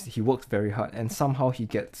him is he works very hard and somehow he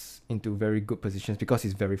gets into very good positions because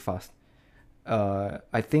he's very fast.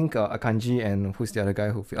 I think Akanji and who's the other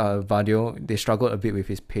guy Vadio, they struggled a bit with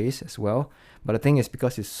his pace as well. But the thing is,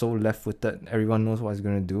 because he's so left-footed, everyone knows what he's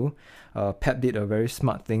going to do. Pep did a very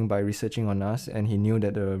smart thing by researching on us, and he knew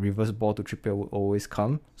that the reverse ball to Trippier would always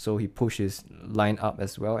come. So he pushed his line up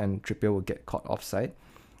as well, and Trippier would get caught offside.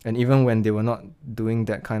 And even when they were not doing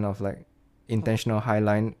that kind of like intentional high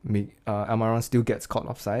line, Almiron still gets caught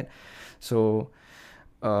offside. So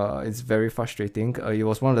it's very frustrating. It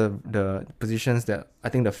was one of the positions that I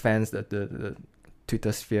think the fans, the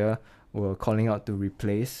Twitter sphere, were calling out to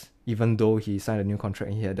replace, even though he signed a new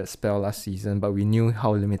contract and he had that spell last season, but we knew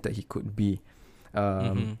how limited he could be.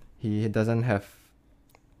 He doesn't have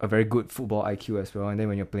a very good football IQ as well, and then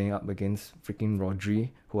when you're playing up against freaking Rodri,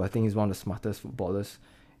 who I think is one of the smartest footballers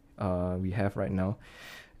we have right now,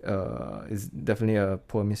 it's definitely a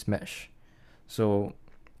poor mismatch. So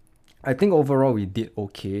I think overall we did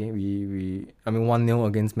okay. I mean 1-0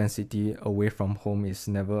 against Man City away from home is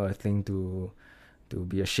never a thing to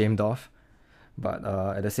be ashamed of. But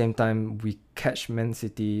at the same time, we catch Man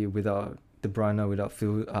City without De Bruyne, without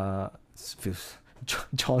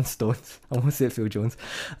John Stones. I almost said Phil Jones.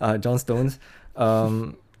 John Stones.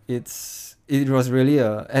 It was really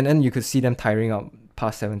and then you could see them tiring out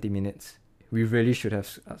past 70 minutes. We really should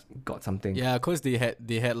have got something. Yeah, because they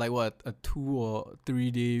had like what, a 2 or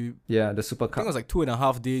 3 day. Yeah, the Super I think Cup. it was like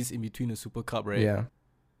 2.5 days in between the Super Cup, right? Yeah.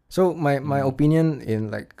 So my opinion in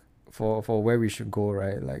like for where we should go,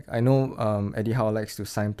 right? Like I know Eddie Howe likes to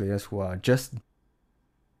sign players who are just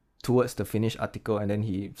towards the finished article, and then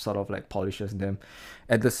he sort of like polishes them.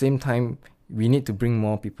 At the same time, we need to bring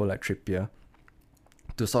more people like Trippier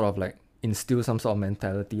to sort of like instill some sort of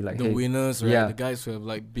mentality, like the hey, winners, right? yeah. The guys who have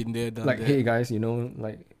like been there, done like that. hey guys,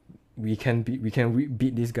 like we can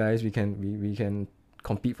beat these guys. We can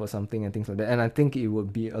compete for something and things like that. And I think it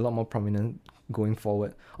would be a lot more prominent going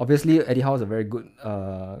forward. Obviously, Eddie Howe is a very good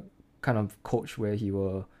kind of coach where he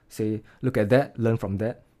will say, look at that, learn from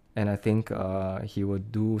that, and I think he will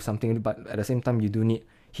do something. But at the same time,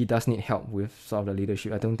 he does need help with sort of the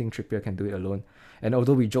leadership. I don't think Trippier can do it alone. And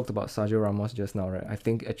although we joked about Sergio Ramos just now, right, I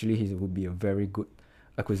think actually he would be a very good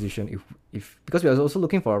acquisition if because we are also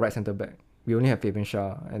looking for a right centre back. We only have Fabian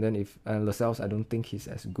Shah, and then if Lascelles, I don't think he's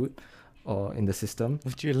as good or in the system.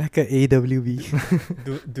 Would you like a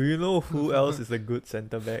AWB? Do you know who else is a good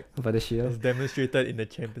centre back? Vadashia. It's demonstrated in the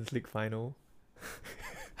Champions League final.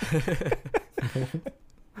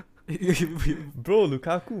 Bro,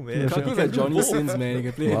 Lukaku, man. Lukaku's like Johnny Sins, man. He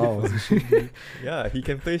can play Wow. any position. Yeah, he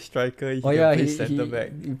can play striker. He can yeah, play he centre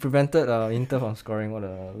back. prevented Inter from scoring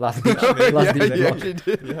last ditch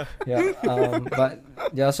yeah. Yeah. But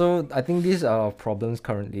yeah, so I think these are our problems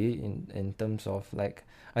currently in terms of like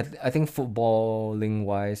I think footballing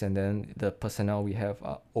wise, and then the personnel we have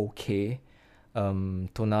are okay.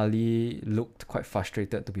 Tonali looked quite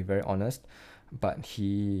frustrated, to be very honest, but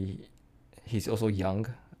he's also young,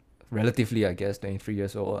 relatively, I guess, 23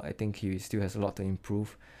 years old. I think he still has a lot to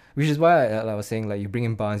improve, which is why I was saying, like, you bring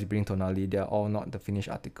in Barnes, you bring in Tonali, they're all not the finished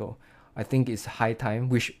article. I think it's high time,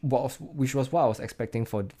 which was what I was expecting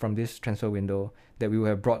from this transfer window, that we would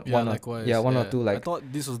have brought one or two. Like, I thought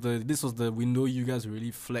this was the window you guys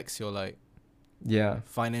really flex your like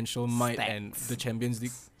financial might and the Champions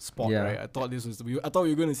League spot, right? I thought I thought we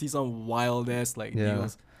were gonna see some wild ass like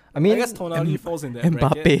deals. I mean, I guess Tonali falls in that Mbappe.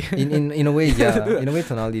 bracket. in a way, yeah, in a way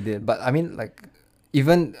Tonali did. But I mean, like,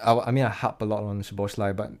 even I harp a lot on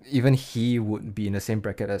Szoboszlai, but even he would be in the same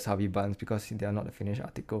bracket as Harvey Barnes because they are not the finished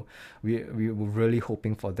article. We were really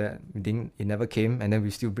hoping for that. It never came, and then we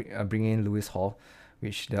still bring in Lewis Hall,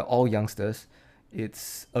 which they're all youngsters.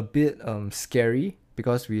 It's a bit scary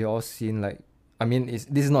because we all seen like, I mean, this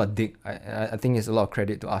is not a dig. I think it's a lot of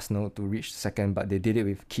credit to Arsenal to reach second, but they did it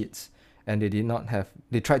with kids, and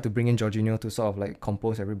they tried to bring in Jorginho to sort of like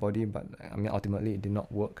compose everybody, but I mean ultimately it did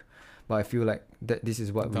not work. But I feel like that this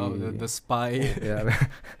is what the spy. Yeah.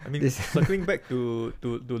 I mean, circling back to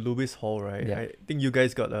Lewis Hall, right? Yeah. I think you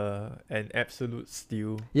guys got an absolute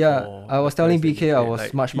steal. Yeah, I was telling BK I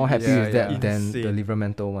was much more happy with that than insane. the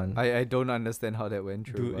Livramento one. I don't understand how that went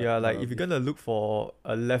through. Dude, yeah, like if you're gonna look for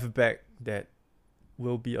a left back that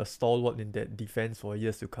will be a stalwart in that defense for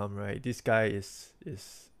years to come, right? This guy is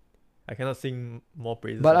I cannot sing more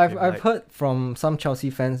praises. But of him. I've heard from some Chelsea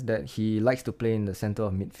fans that he likes to play in the center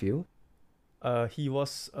of midfield. He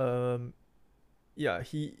was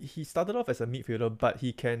he started off as a midfielder, but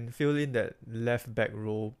he can fill in that left back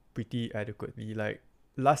role pretty adequately. Like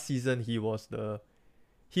last season, he was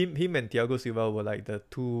him and Thiago Silva were like the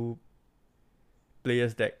two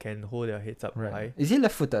players that can hold their heads up high. Is he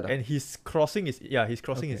left-footed? And his crossing is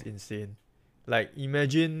is insane. Like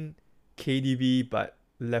imagine KDB but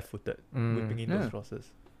left-footed whipping in those crosses.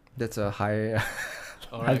 That's a high.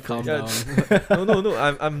 All right, calm down.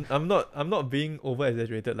 No. I'm not being over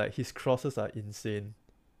exaggerated. Like his crosses are insane.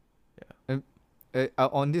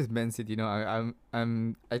 On this Man City, I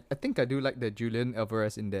think I do like the Julian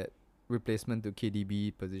Alvarez in that replacement to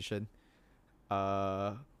KDB position.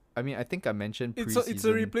 I mean, I think I mentioned it's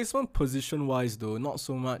a replacement position wise though, not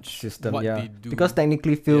so much system. what Yeah, they do. because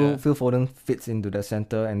technically Phil Foden fits into the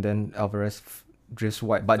center, and then Alvarez drifts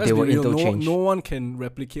wide, but Let's they were be real, interchanged. No one can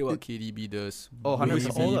replicate what KDB does. Oh,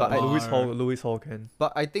 100%. But Lewis Hall can.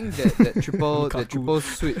 But I think that triple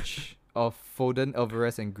switch of Foden,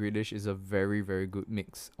 Alvarez, and Grealish is a very, very good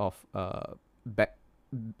mix of the back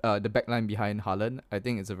line behind Haaland. I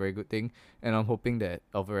think it's a very good thing, and I'm hoping that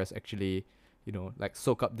Alvarez actually, like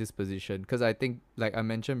soak up this position, because I think, like I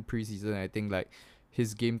mentioned preseason, I think like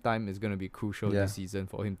his game time is gonna be crucial this season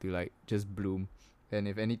for him to like just bloom, and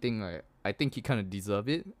if anything, like I think he kind of deserve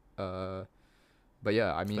it. But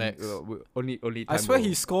yeah, I mean, only time I swear he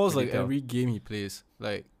will scores like tell. every game he plays.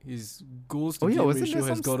 Like his goals to wasn't game there ratio has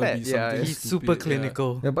some got to be stat? Yeah, something. He's stupid, super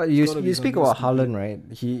clinical. Yeah, but It's gotta you be speak something about Haaland,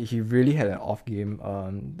 stupid. right? He really had an off game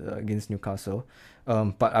against Newcastle.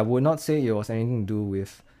 But I would not say it was anything to do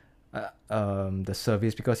with the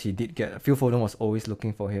service, because he did get Phil Foden was always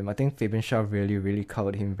looking for him. I think Fabian Schär really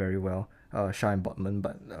covered him very well, Schär and Botman,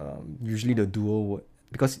 but usually the duo would,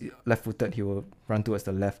 because left-footed, he will run towards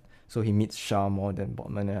the left, so he meets Schär more than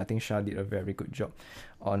Botman, and I think Schär did a very good job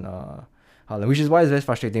on Haaland, which is why it's very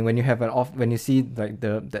frustrating when you have when you see like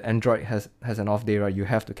the Android has an off day, right? You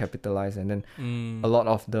have to capitalize, and then a lot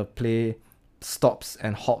of the play stops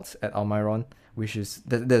and halts at Almiron, which is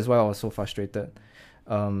that's why I was so frustrated.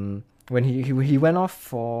 When he went off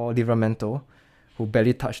for Livramento, who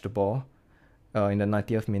barely touched the ball in the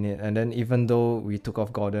 90th minute, and then even though we took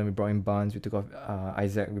off Gordon, we brought in Barnes, we took off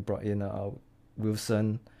Isaac, we brought in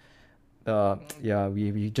Wilson,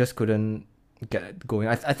 we just couldn't get it going.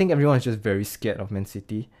 I think everyone is just very scared of Man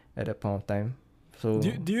City at that point of time. So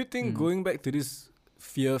do you think, going back to this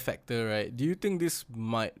fear factor, right? Do you think this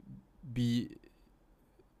might be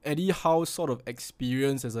Eddie Howe's sort of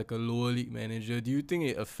experience as like a lower league manager? Do you think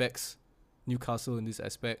it affects Newcastle in this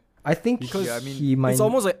aspect? I think Because he might. It's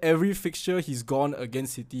almost like every fixture he's gone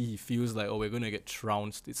against City, he feels like, we're going to get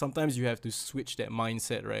trounced. Sometimes you have to switch that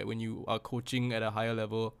mindset, right? When you are coaching at a higher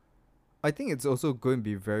level. I think it's also going to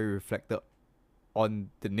be very reflected on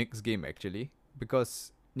the next game, actually,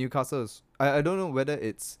 because Newcastle is, I don't know whether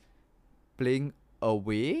it's playing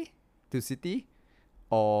away to City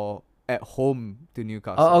or at home to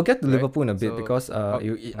Newcastle. I'll get to right? Liverpool in a bit, So, because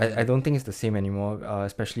I don't think it's the same anymore,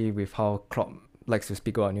 especially with how Klopp likes to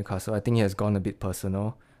speak about Newcastle. I think he has gone a bit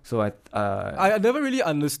personal. So I never really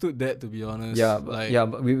understood that, to be honest.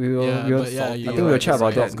 but we will. I think we'll chat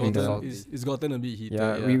about that. It's gotten a bit heated.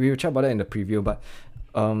 Yeah, we will chat about that in the preview. But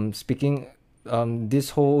speaking, this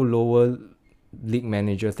whole lower league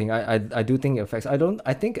manager thing, I do think it affects.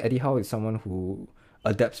 I think Eddie Howe is someone who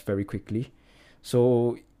adapts very quickly.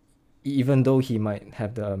 So even though he might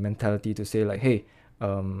have the mentality to say like, hey,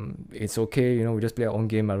 it's okay, we just play our own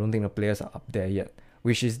game, I don't think the players are up there yet.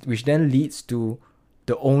 Which then leads to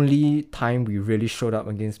the only time we really showed up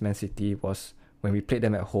against Man City was when we played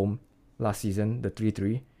them at home last season, the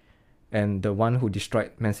 3-3. And the one who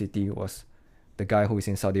destroyed Man City was the guy who is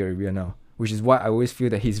in Saudi Arabia now. Which is why I always feel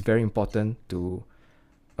that he's very important to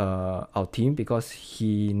our team, because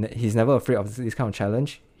he's never afraid of this kind of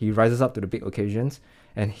challenge. He rises up to the big occasions,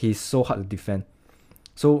 and he's so hard to defend.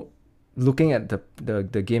 So looking at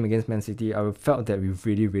the game against Man City, I felt that we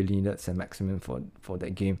really needed Saint-Maximin for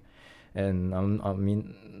that game. and I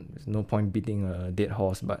mean, there's no point beating a dead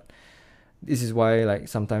horse. But this is why, like,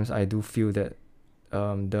 sometimes I do feel that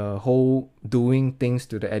the whole doing things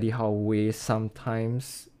to the Eddie Howe way,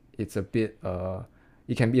 sometimes it's a bit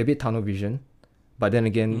it can be a bit tunnel vision. But then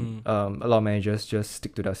again, a lot of managers just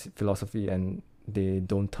stick to that philosophy and they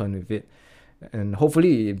don't turn with it, and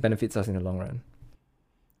hopefully it benefits us in the long run.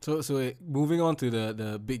 So moving on to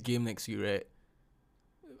the big game next week, right?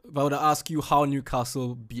 If I were to ask you how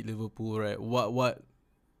Newcastle beat Liverpool, right? What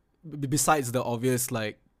besides the obvious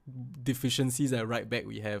like deficiencies at right back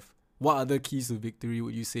we have, what other keys to victory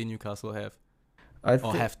would you say Newcastle have? I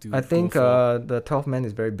think the 12th man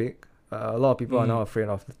is very big. A lot of people are now afraid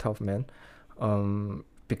of the 12th man.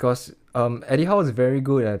 Because Eddie Howe is very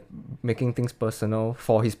good at making things personal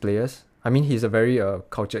for his players. I mean, he's a very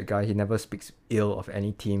cultured guy. He never speaks ill of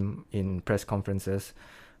any team in press conferences.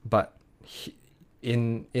 But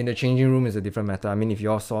in the changing room is a different matter. I mean, if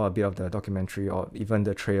you all saw a bit of the documentary or even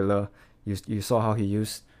the trailer, you saw how he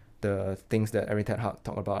used the things that Erik ten Hag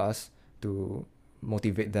talked about us to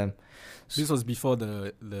motivate them. This was before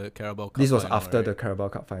the Carabao Cup. This was final, after right? the Carabao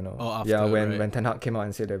Cup final. Oh, after, yeah, when right. Ten Hag came out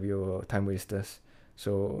and said that we were time wasters.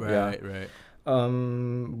 So Right.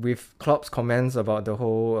 with Klopp's comments about the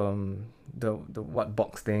whole the what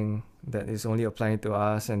box thing that is only applying to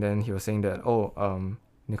us, and then he was saying that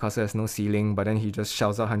Newcastle has no ceiling, but then he just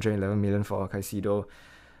shouts out 111 million for Caicedo.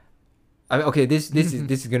 I mean, okay, this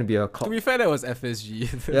is gonna be a Klopp. To be fair, that was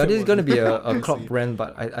FSG. Yeah, this is gonna be a Klopp brand,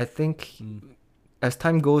 but I think as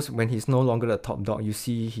time goes, when he's no longer the top dog, you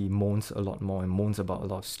see he moans a lot more and moans about a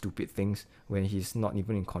lot of stupid things when he's not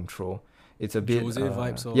even in control. It's a bit Jose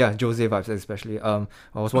vibes. Yeah, Jose vibes especially. I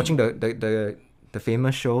was watching the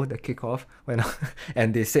famous show, the Kickoff, when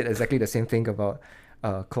and they said exactly the same thing about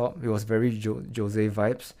Klopp. It was very Jose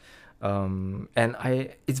vibes. And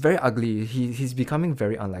it's very ugly. He's becoming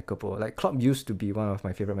very unlikable. Like, Klopp used to be one of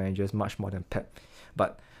my favorite managers, much more than Pep.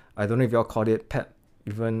 But I don't know if y'all caught it. Pep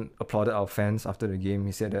even applauded our fans after the game.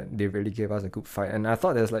 He said that they really gave us a good fight, and I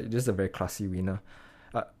thought that's like just a very classy winner.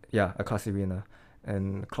 A classy winner.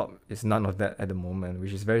 And Klopp is none of that at the moment,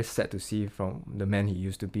 which is very sad to see from the man he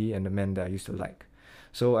used to be and the man that I used to like.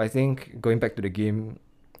 So I think going back to the game,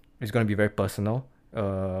 it's going to be very personal.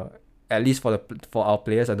 At least for our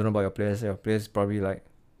players. I don't know about your players. Your players probably like,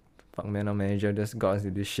 fuck man, our manager just got us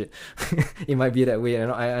to this shit. It might be that way.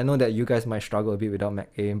 And I know that you guys might struggle a bit without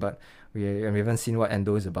McAim, but we haven't seen what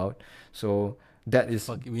Endo is about. So that is...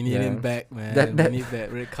 we need him back, man. We need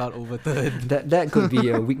that red card overturned. that could be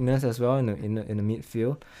a weakness as well in the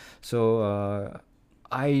midfield. So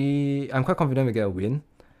I'm quite confident we get a win.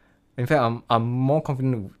 In fact, I'm more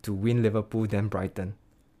confident to win Liverpool than Brighton.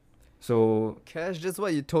 So Cash, just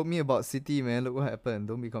what you told me about City, man. Look what happened.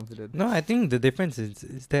 Don't be confident. No, I think the difference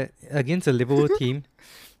is that against a Liverpool team,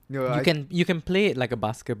 you can play it like a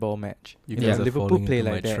basketball match. You know, guys are Liverpool falling play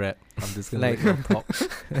into like my that. trap. I'm just gonna Like- let you talk.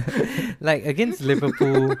 Like against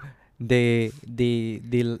Liverpool, they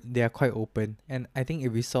are quite open, and I think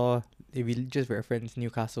if we just reference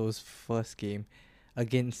Newcastle's first game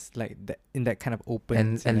against like that in that kind of open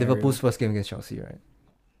and scenario, Liverpool's first game against Chelsea,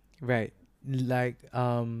 right? like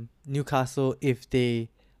Newcastle, if they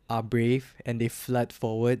are brave and they flood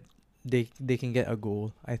forward, they can get a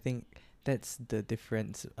goal. I think that's the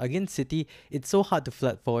difference. Against City, it's so hard to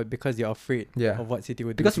flood forward because you're afraid of what City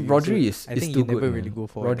would do. Because to you. Rodri So I is think too you never good. really go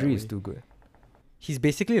forward. Rodri is too good. He's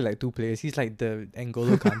basically like two players. He's like the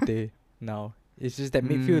N'Golo Kante now. It's just that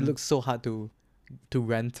midfield looks so hard to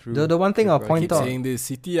run through. The one thing I'll with point Keep out. saying this.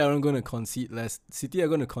 City are going to concede less. City are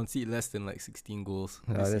going to concede less than like 16 goals.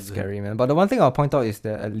 this That's season. scary, man. But the one thing I'll point out is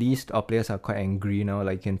that at least our players are quite angry now.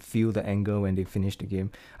 Like, you can feel the anger when they finish the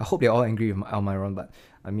game. I hope they're all angry with Almiron, but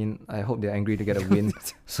I mean, I hope they're angry to get a win.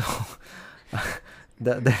 So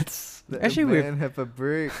that's Actually, man, have a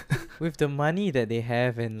break. with the money that they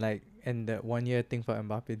have and the 1 year thing for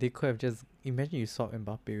Mbappe, they could have just imagine you swap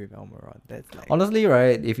Mbappe with Almiron. That's like honestly,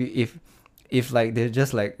 right. If like they're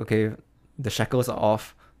just like, okay, the shackles are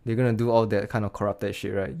off, they're gonna do all that kind of corrupted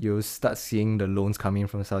shit, right? You'll start seeing the loans coming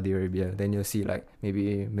from Saudi Arabia. Then you'll see like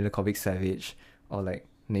maybe Milinkovic Savic or like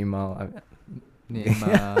Neymar.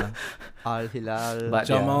 Neymar, Al Hilal. But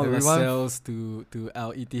Jamal everyone- Lascelles to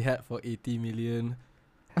Al Ittihad for 80 million.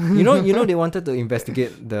 you know they wanted to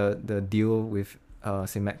investigate the deal with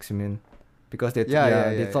Saint Maximin because they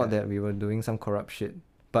thought that we were doing some corrupt shit.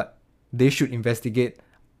 But they should investigate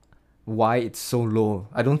why it's so low.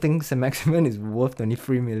 I don't think Saint Maximin is worth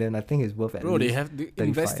 23 million. I think it's worth at Bro, least they have to 35.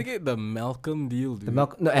 investigate the Malcolm deal, dude. and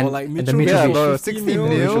or like and the Mitrovic, Yeah, Mitrovic. bro, 50 60 mil,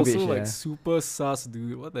 mil. also Mitrovic, like yeah. super sus,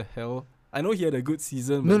 dude. What the hell? I know he had a good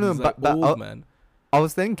season, No, but no, he's like but old, man. I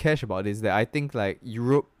was telling Cash about this, that I think like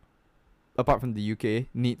Europe apart from the UK,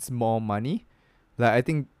 needs more money. Like I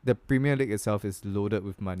think the Premier League itself is loaded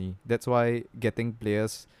with money. That's why getting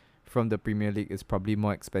players from the Premier League is probably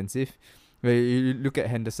more expensive. Where you look at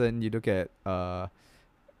Henderson, you look at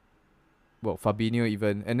Fabinho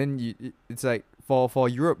even, and then it's like for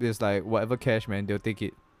Europe, it's like whatever cash, man, they'll take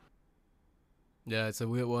it. Yeah, it's a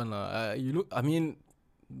weird one, lah.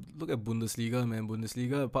 Look at Bundesliga, man.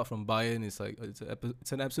 Bundesliga, apart from Bayern, it's like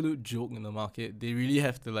it's an absolute joke in the market. They really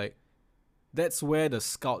have to like. That's where the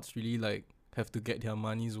scouts really like have to get their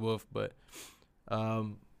money's worth. But,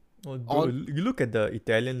 you look at the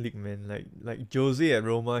Italian league, man. Like Jose at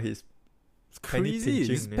Roma, he's it's crazy.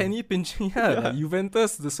 He's penny pinching. Yeah, like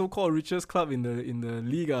Juventus, the so-called richest club in the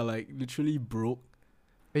league, are like literally broke.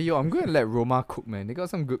 Hey yo, I'm gonna let Roma cook, man. They got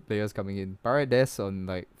some good players coming in. Paredes on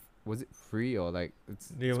like, was it free or like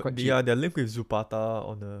it's quite cheap. Yeah, they're linked with Zapata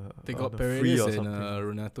on the They got free Paredes or and something.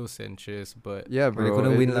 Renato Sanchez, but yeah, But bro, they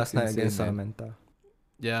couldn't win it last looks night against insane, man. Salamanca.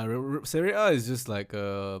 yeah, Serie A is just like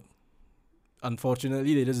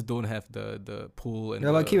unfortunately they just don't have the pull and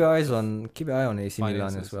Yeah, but keep your eye on AC Milan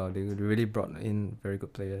finances. as well. They really brought in very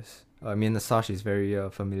good players. I mean, Sash is very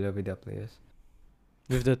familiar with their players.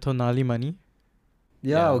 With the Tonali money.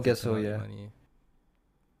 Yeah, I'll with guess the so. Tonali Yeah. money.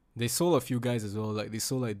 They sold a few guys as well. Like they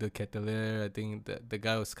sold like the Keteler. I think that the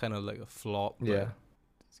guy was kind of like a flop. but Yeah.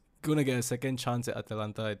 gonna get a second chance at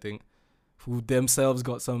Atalanta, I think, who themselves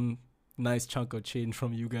got some nice chunk of change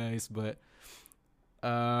from you guys. But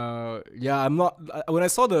I'm not. When I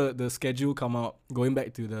saw the schedule come out, going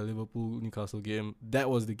back to the Liverpool Newcastle game, that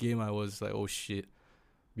was the game I was like, oh shit,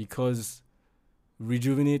 because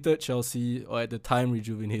rejuvenated Chelsea, or at the time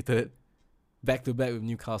rejuvenated, back to back with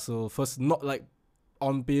Newcastle. First, not like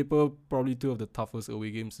on paper, probably two of the toughest away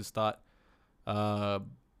games to start.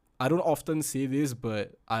 I don't often say this,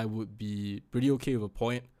 but I would be pretty okay with a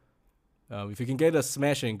point. If you can get a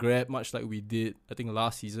smash and grab, much like we did, I think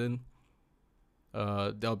last season,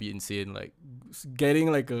 that'll be insane. Like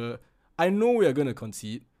getting like I know we are gonna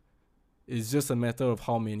concede. It's just a matter of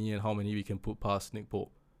how many we can put past Nick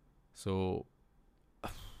Pope. So,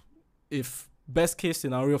 if best case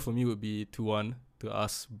scenario for me would be 2-1 to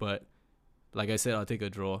us, but like I said, I'll take a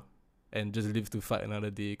draw and just live to fight another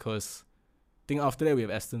day. Cause I think after that we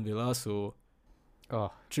have Aston Villa, so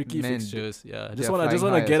tricky man, fixtures. Yeah, I they're just wanna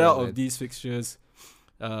flying high as get well, out man. of these fixtures,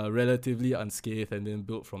 relatively unscathed, and then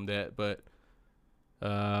build from that. But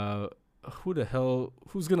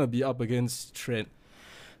who's gonna be up against Trent?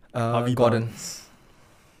 Harvey Gordon. Barnes.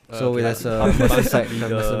 So Okay, that's Harvey Barnes Merseyside. will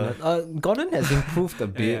be the- Gordon has improved a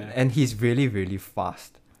bit, Yeah. and he's really, really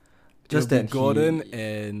fast. Just It'll be that Gordon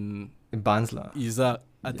and Barnes lah. Isaac.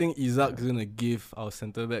 I Yeah. think Isaac's gonna give our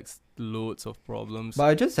centre backs loads of problems. But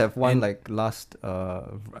I just have one And- like last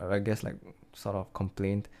I guess like sort of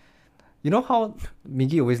complaint. You know how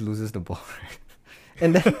Miggy always loses the ball, right?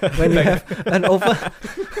 And then when you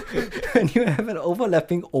have an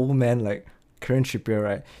overlapping old man like Kieran Trippier,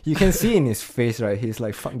 right? You can see in his face, right? He's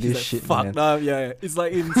like, fuck He's this like, shit, fucked man. up. Yeah. It's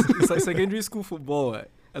like it's like secondary school football. Right?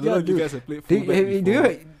 I don't Yeah, know if you dude. guys have played Do fullback you,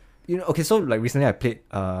 before. you know, okay, so like recently I played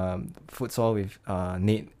futsal with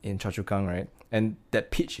Nate in Choa Chu Kang, right? And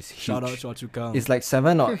that pitch is huge. Shout out Choa Chu Kang. It's like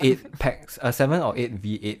 7 or 8 packs, 7 or 8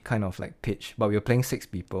 v8 kind of like pitch, but we were playing 6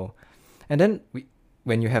 people. And then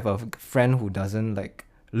when you have a friend who doesn't like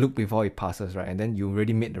look before he passes, right? And then you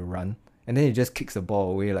already made the run, and then he just kicks the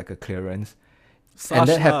ball away like a clearance. And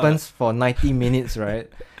that Sash lah. happens for 90 minutes, right?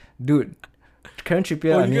 Dude, Kieran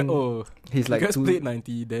Trippier, he's you like guys played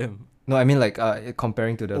 90, damn. No, I mean like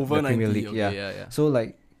comparing to the Over Premier 90, League, okay, yeah. yeah. So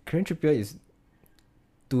like Kieran Trippier is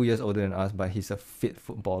 2 years older than us, but he's a fit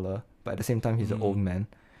footballer. But at the same time, he's an old man.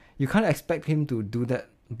 You can't expect him to do that,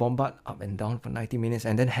 bombard up and down for 90 minutes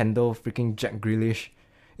and then handle freaking Jack Grealish.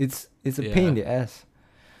 It's a pain in the ass.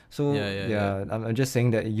 So Yeah. I'm just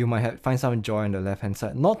saying that you might find some joy on the left hand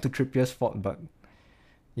side. Not to Trippier's fault, but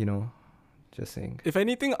you know, just saying. If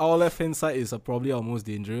anything, our left hand side is probably our most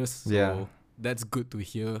dangerous. So Yeah. that's good to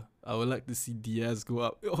hear. I would like to see Diaz go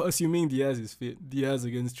up. Assuming Diaz is fit. Diaz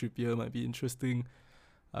against Trippier might be interesting.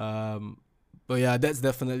 But yeah, that's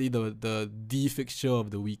definitely the fixture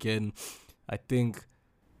of the weekend. I think.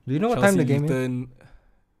 Do you know what time the game is? Luton,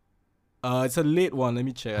 it's a late one. Let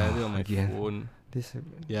me check. I have it on my Again. phone. This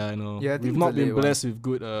Yeah, I know. Yeah, I think We've it's not a been late one. blessed with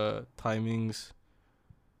good timings.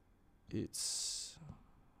 It's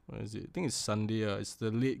what is it? I think it's Sunday. It's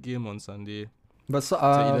the late game on Sunday. But so It's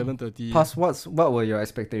at 11:30. Past what were your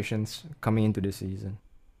expectations coming into this season?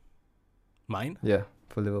 Mine. Yeah,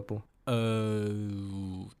 for Liverpool.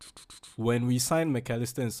 When we signed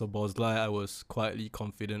McAllister and Szoboszlai, I was quietly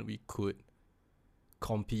confident we could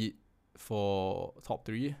compete for top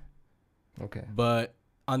 3. Okay. But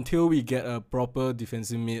until we get a proper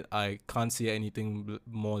defensive mid, I can't see anything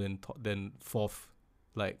more than fourth.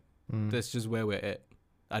 Like that's just where we're at.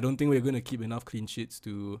 I don't think we're gonna keep enough clean sheets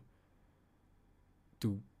to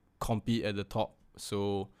compete at the top.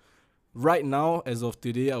 So right now, as of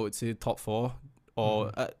today, I would say top 4.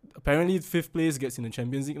 Or apparently 5th place gets in the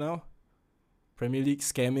Champions League now. Premier League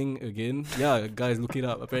scamming again. Yeah, guys, look it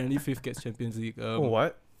up. Apparently 5th gets Champions League.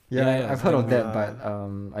 What? Yeah, I've heard of that, but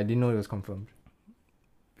Yeah. I didn't know it was confirmed.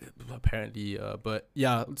 Apparently, but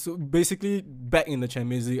yeah. So basically, back in the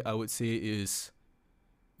Champions League, I would say is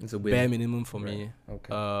It's a win. bare minimum for me.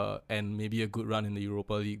 Okay. And maybe a good run in the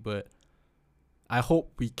Europa League. But I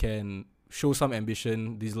hope we can show some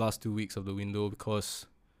ambition these last 2 weeks of the window, because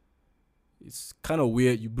it's kind of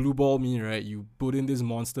weird. You blue ball me, right? You put in this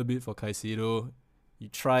monster bid for Caicedo. You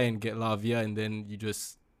try and get Lavia, and then you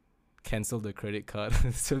just cancel the credit card.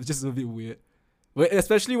 So it's just a bit weird. But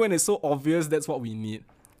especially when it's so obvious that's what we need.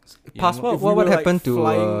 You Past know, if we what were, like, happened to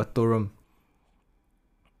flying- Thuram?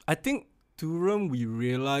 I think Thuram, we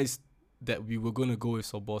realized that we were gonna go with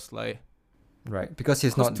Soboslai. Right, because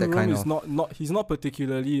he's not that Thuram kind is of. not he's not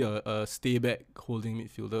particularly a stay back holding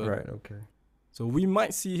midfielder. Right. Okay. So we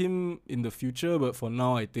might see him in the future, but for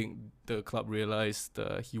now, I think the club realized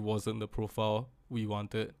he wasn't the profile we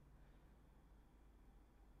wanted.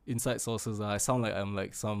 Inside sources, I sound like I'm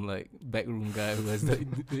like some like backroom guy who has the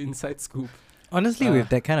inside scoop. Honestly, with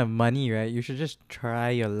that kind of money, right, you should just try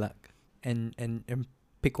your luck and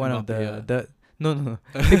pick one of Mbappe, the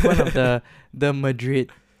pick one of the Madrid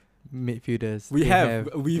midfielders. We've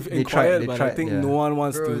They inquired, tried, but I tried, think yeah. no one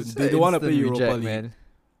wants Bro, to. it's They a don't want to play instant Europa reject, League. man.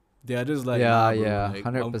 They are just like, Yeah, nah, bro, yeah, like,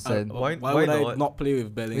 100%. Why would I not? not play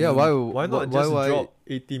with Bellingham? Yeah, Why not just why? drop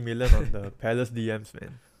 80 million on the Palace DMs,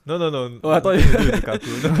 man? No. Oh, I thought nothing to do with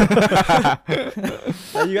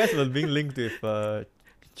Lukaku. You guys were being linked with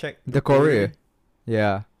Czech. The Korea.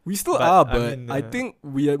 Yeah. We still But, are, I but mean, I think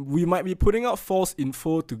we might be putting out false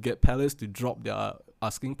info to get Palace to drop their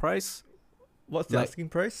asking price. What's the like- asking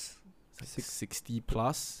price? 60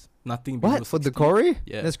 plus. Nothing below What for the 60. Corey?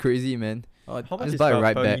 Yeah. That's crazy, man. How much Just is buy it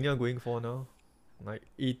right back. Palhinha going for now? Like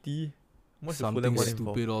 80? How much is Fulham Something want him for?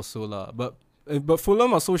 stupid also lah. But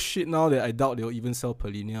Fulham are so shit now that I doubt they'll even sell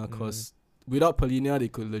Palhinha, because without Palhinha they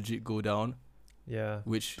could legit go down, Yeah.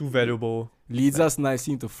 which Too valuable. leads us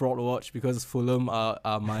nicely into Fraud Watch, because Fulham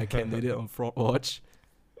are my candidate on Fraud Watch.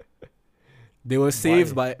 They were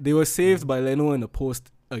saved by Leno in the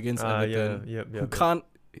post against Everton, Yep. who can't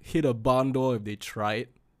hit a barn door if they tried.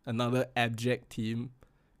 Another abject team.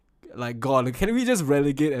 Like, God, can we just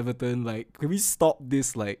relegate Everton? Like, can we stop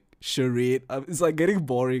this like charade? It's like getting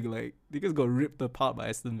boring. Like, they just got ripped apart by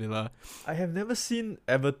Aston Villa. I have never seen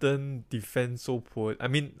Everton defend so poor. I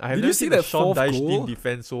mean, I have Did never you see seen the that Sean fourth Dyche goal? team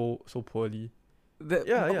defend so poorly.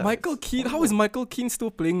 Yeah, Michael it's Keane. How is Michael Keane still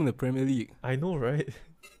playing in the Premier League? I know, right?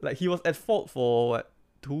 Like, he was at fault for what,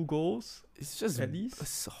 2 goals? It's just At least?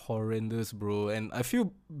 it's horrendous, bro. And I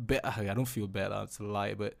feel bad. I don't feel bad. It's a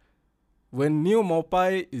lie. But when Neil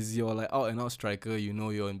Maupay is your like out and out striker, you know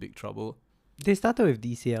you're in big trouble. They started with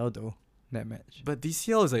DCL though, that match. But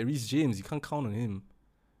DCL is like Reece James. You can't count on him.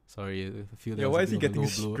 Sorry, I feel that Yeah, was why a is he bit of a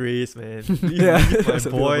getting low blow. disgraced, man? Yeah, Leave that's a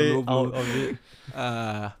my bit of a boy low blow. out of it.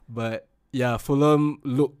 But yeah, Fulham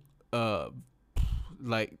look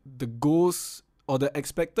like the goals or the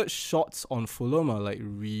expected shots on Fulham are like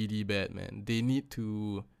really bad, man. They need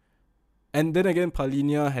to. And then again,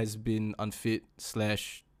 Palhinha has been unfit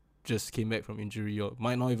 / just came back from injury or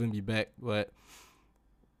might not even be back. But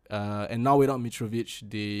and now without Mitrovic,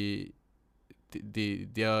 they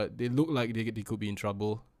look like they could be in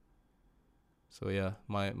trouble. So yeah,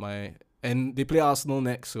 and they play Arsenal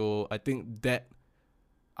next, so I think that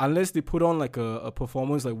unless they put on like a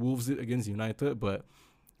performance like Wolves did against United, but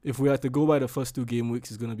if we have to go by the first 2 game weeks,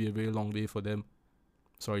 it's gonna be a very long day for them.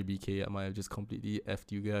 Sorry, BK, I might have just completely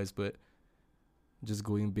effed you guys, but just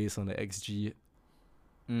going based on the XG,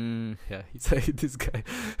 yeah, he's like this guy.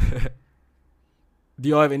 Do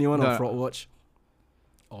y'all have anyone on Fraud Watch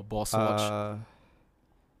or Boss Watch?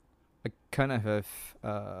 I kind of have.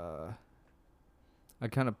 I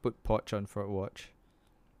kind of put Poch on Fraud Watch.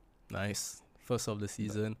 Nice, first of the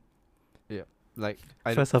season. Like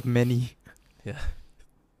First of many.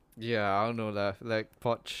 Yeah, I don't know lah. Like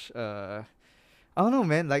Poch, I don't know,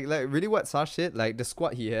 man. Like really, what Sash said. Like the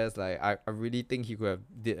squad he has, like I really think he could have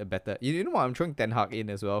did a better. You know what? I'm throwing Ten Hag in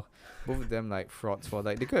as well. Both of them like frauds for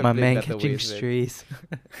like they could have My played man better catching ways, man. strays.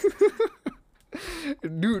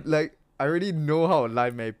 Dude, like I already know how to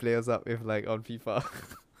line my players up if like on FIFA.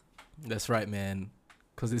 That's right, man.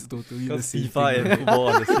 Because it's totally the Because same FIFA thing. and football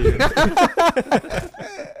are the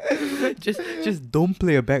same. just don't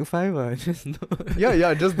play a back five. Just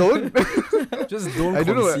just don't. Just don't I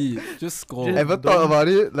don't know. concede. Just score. Just Ever thought about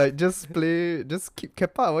it? Like, just play, just keep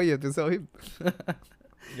Kepa. Why you have to sell him?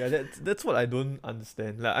 Yeah, that's what I don't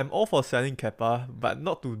understand. Like, I'm all for selling Kepa, but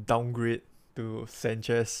not to downgrade to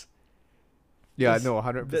Sanchez. Yeah, That's- no,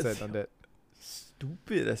 100% that's- on that.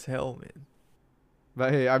 Stupid as hell, man.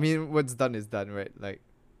 But hey, I mean, what's done is done, right? Like,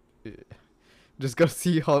 just gotta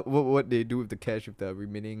see what they do with the cash with the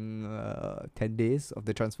remaining 10 days of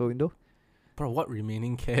the transfer window. Bro, what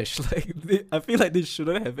remaining cash? Like, I feel like they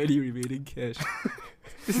shouldn't have any remaining cash.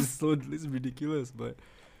 This is ridiculous, but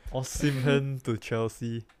Osimhen to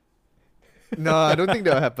Chelsea. No, I don't think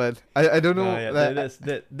that'll happen. I don't know. Nah, yeah,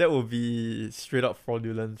 like, that will be straight up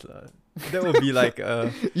fraudulent. That will be like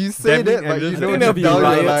you say damning that, but you evidence I know think that there'll be deep down you're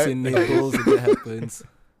riots like, in Naples if that happens.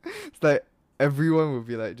 it's like everyone will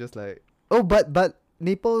be like, just like, oh, but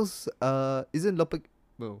Naples isn't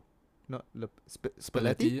not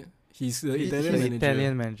Spalletti. He's the He- Italian the manager.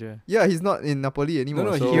 Italian manager. Yeah, he's not in Napoli anymore.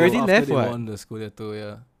 No, so he already after left, they what? won the Scudetto,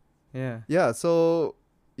 yeah. Yeah. yeah, so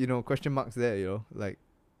question marks there. Like,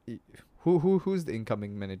 who's the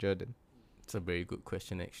incoming manager then? It's a very good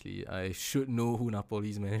question, actually. I should know who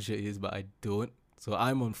Napoli's manager is, but I don't. So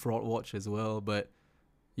I'm on fraud watch as well. But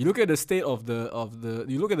you look at the state of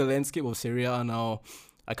you look at the landscape of Serie A now.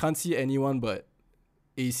 I can't see anyone but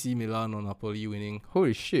AC Milan or Napoli winning.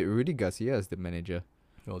 Holy shit, Rudy Garcia is the manager.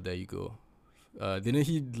 Oh, there you go. Didn't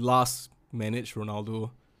he last manage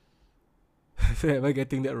Ronaldo? Am I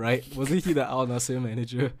getting that right? Wasn't he the Al Nassr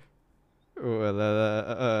manager? Well,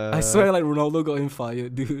 I swear, like Ronaldo got him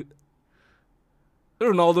fired, dude.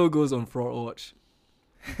 Ronaldo goes on fraud watch.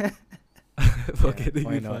 For getting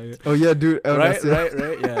why me not? fired. Oh yeah, dude. El Right.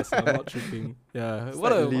 Nasser. Yes, I'm not tripping. Yeah, It's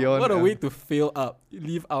what like a Leon, way to fail up.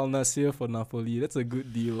 Leave Al Nassr for Napoli. That's a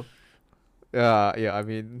good deal. Yeah. I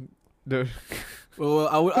mean, Well,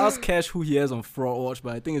 I would ask Cash who he has on fraud watch,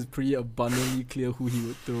 but I think it's pretty abundantly clear who he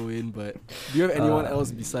would throw in. But do you have anyone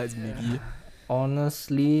else besides Miggy?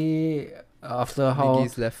 Honestly, after how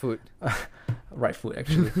Miggy's left foot. right foot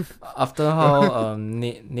actually, after how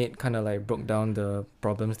Nate kind of like broke down the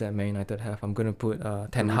problems that Man United have, I'm gonna put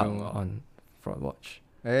Ten Hag Bruno. on fraud watch.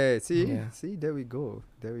 Hey, see, Yeah. there we go.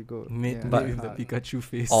 Nate, Yeah. But, with the Pikachu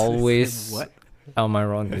face. Always What?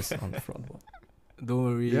 Almiron is on fraud watch. Don't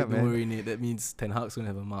worry, Yeah, don't man. worry, Nate. That means Ten Hag's gonna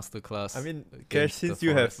have a masterclass. I mean, Cash, against since the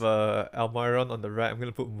you have Forest. Almiron on the right, I'm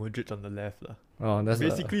gonna put Mudryk on the left. Oh, that's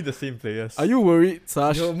Basically the same players. Are you worried,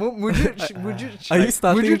 Sash? Yo, Mudryk. Are you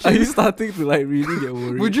starting? Mudryk Are you is- starting to like really get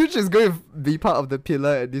worried? Mudryk is going to be part of the pillar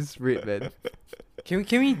at this rate, man. Can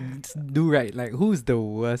we do right? Like, who's the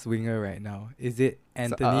worst winger right now? Is it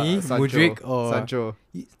Anthony, Sancho. Mudryk, or Sancho.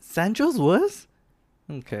 Sancho's worse?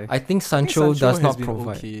 Okay. I think Sancho does has not been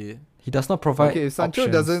provide. okay. He does not provide. Okay, if Sancho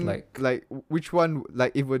options, doesn't like which one?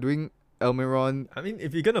 Like, if we're doing Almiron, I mean,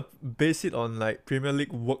 if you're gonna base it on like Premier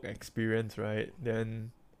League work experience, right?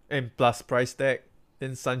 Then and plus price tag,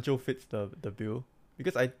 then Sancho fits the bill.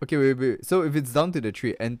 Because okay, wait. So if it's down to the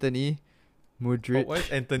three, Anthony, Mudryk. why is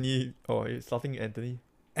Anthony? Oh, you're starting Anthony.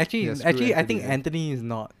 Actually, Yeah, screw I think Anthony then. Anthony is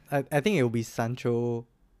not. I think it will be Sancho,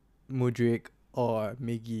 Mudryk, or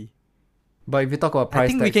Miggy. But if you talk about I price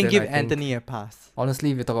think tags, we can then give I think- Anthony a pass.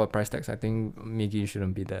 Honestly, if you talk about price tags, I think Miggy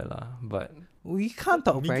shouldn't be there lah. But We can't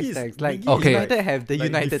talk Miggy price is- tags. Like, Miggy is Okay. United have the like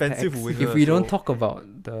United defensive tags. winger. if we don't so- talk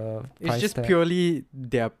about the It's price just tag, purely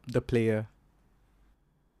the player.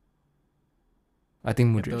 I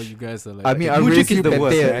think I tell Mudryk. you guys are like. I mean, I Mudryk raise is you the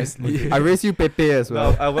worst, Pepe. right? Mudryk. I raise you Pepe as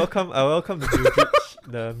Well, well. I welcome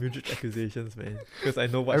the Mudryk accusations, man. Because I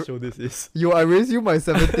know what show this is. Yo, I raise you my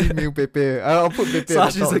 17 mil Pepe. I'll put Pepe.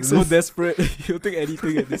 Sash at is the like top so of this. desperate. He'll take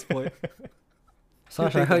anything at this point.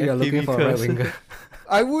 Sash, I heard you're looking for a right winger.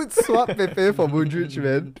 I would swap Pepe for Mudryk,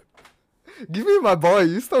 man. Give me my boy.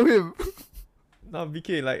 You stole him. Now,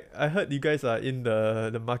 BK, like I heard you guys are in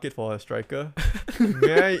the market for a striker.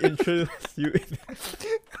 May I introduce you in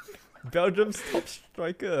Belgium's top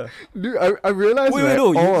striker? Dude, I realized Wait, right,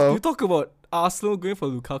 no. all You talk about Arsenal going for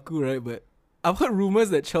Lukaku, right? But I've heard rumors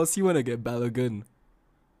that Chelsea want to get Balogun.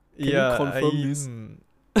 you confirm this?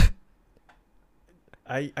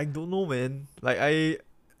 I don't know, man. Like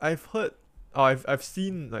I've heard, I've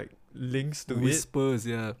seen like links to it. Whispers,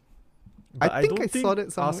 yeah. But I think don't I saw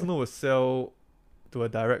that somewhere. Arsenal will sell to a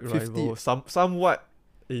direct 50. rival. Somewhat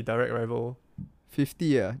a direct rival. 50,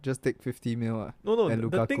 yeah. Just take 50 mil. No. And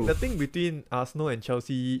The thing Lukaku. between Arsenal and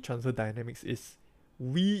Chelsea transfer dynamics is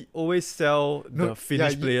we always sell No, the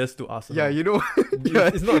Finnish yeah, players to Arsenal. Yeah, you know. It's- yeah,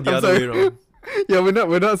 it's not the I'm other sorry. way around. Yeah,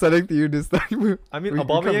 we're not selling to you this time. I mean, We can't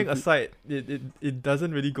Aubameyang be- aside, it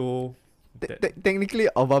doesn't really go Technically,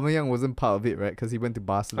 Aubameyang wasn't part of it, right? Because he went to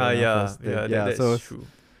Barcelona first. That's so true.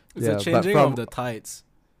 It's Yeah, a but changing from- of the tides.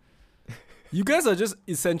 You guys are just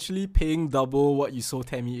essentially paying double what you sold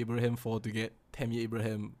Tammy Abraham for to get Tammy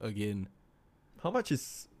Abraham again. How much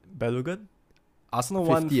is Balogun? Arsenal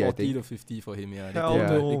won 50, I 40 think. to 50 for him, yeah. They Hell quoted,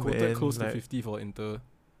 no, they quoted man, close to like- 50 for Inter.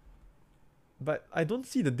 But I don't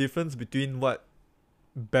see the difference between what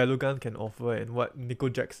Balogun can offer and what Nico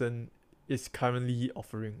Jackson is currently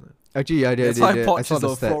offering. actually, yeah, That's why I Poch saw is the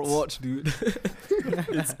a fraud stats. watch, dude.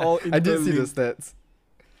 It's all I did see the interlinked. stats.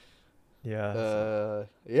 Yeah.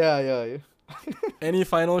 Yeah. Any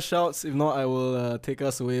final shouts? If not, I will take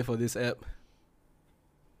us away for this app.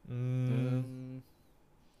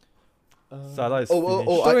 Salah is oh!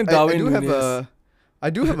 finished. Throw in I Darwin do have Núñez. I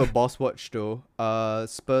do have a boss watch though.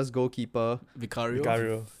 Spurs goalkeeper. Vicario.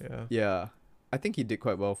 Vicario, yeah. Yeah, I think he did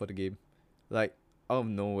quite well for the game. Like out of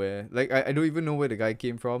nowhere. Like I don't even know where the guy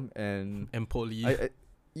came from, and Empoli.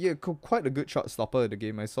 quite a good shot stopper in the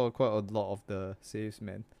game. I saw quite a lot of the saves,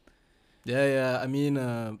 man. Yeah. I mean,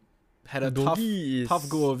 had a tough Udogie tough is-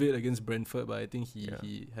 go of it against Brentford, but I think Yeah.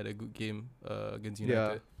 he had a good game against Yeah.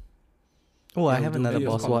 United. Oh, I Yeah, have we'll do another videos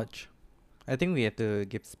boss on- watch. I think we have to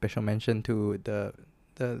give special mention to the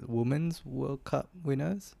Women's World Cup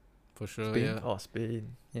winners. For sure, Spain. yeah. Oh,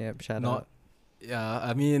 Spain. Yeah, shout Not- out. Yeah,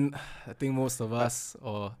 I mean, I think most of us,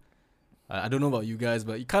 or I don't know about you guys,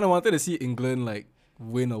 but you kind of wanted to see England like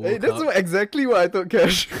win a World Hey, that's Cup. exactly what I thought,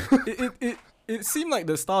 Cash. It seemed like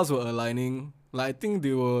the stars were aligning. Like I think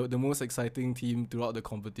they were the most exciting team throughout the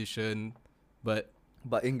competition, but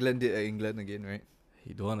But England did England again, right?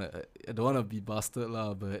 I don't wanna be bastard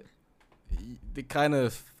lah, but they kind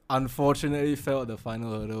of unfortunately fell at the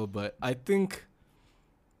final hurdle. But I think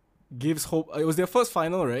gives hope. It was their first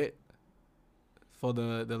final, right? For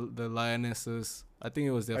the Lionesses, I think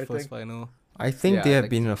it was their I first think- final. I think Yeah, they have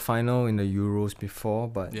like- been in a final in the Euros before,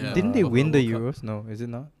 but Yeah. Didn't they of win the the World Euros? No, is it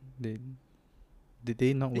not? Did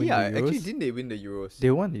they not win Yeah, the Euros? actually, didn't they win the Euros?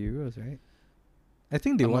 They won the Euros, right? I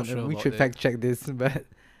think they I'm won. not sure We about should that. fact check this, but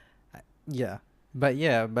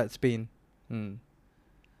but Spain.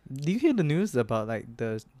 Do you hear the news about like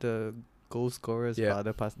the goal scorer's Yeah.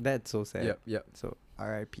 father passed? That's so sad. Yep. So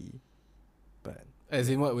R.I.P. But As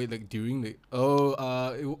in what? Wait, like during the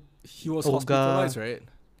he was Olga- hospitalized, right?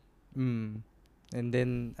 and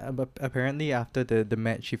then apparently after the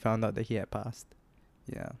match, she found out that he had passed.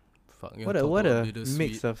 Yeah. Fuck, you What wanna a talk what about a bittersweet?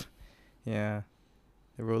 mix of, yeah,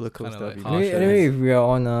 the roller Kinda coaster. like of harsh, emotions. Anyway, if we are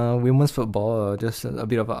on women's football, just a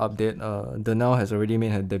bit of an update. Donnell has already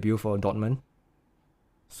made her debut for Dortmund.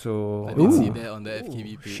 So I did see Ooh. that on the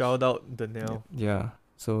FKB page. Shout out Danielle. yeah.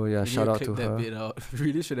 So yeah, We need shout out clip to that her. bit out.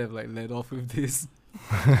 Really should have like led off with this.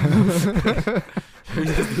 We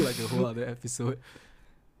just do like a whole other episode.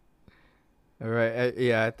 All right.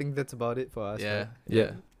 I think that's about it for us. Yeah, right?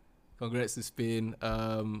 yeah. Congrats to Spain.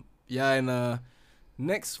 Yeah, and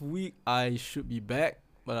next week I should be back,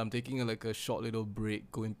 but I'm taking a short little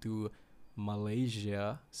break going to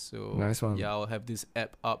Malaysia. So Nice one. yeah, I'll have this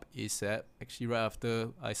app up ASAP. Actually, right after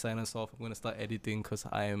I sign us off, I'm gonna start editing because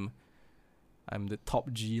I'm the top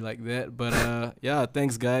G like that. But yeah,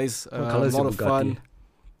 thanks guys. What colour is a lot your of fun. Bugatti?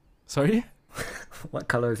 Sorry. What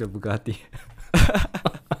color is your Bugatti?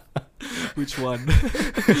 Which one?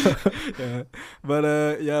 Yeah.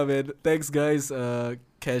 But yeah, man. Thanks, guys.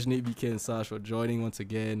 Cash, Nate, BK, and Sash for joining once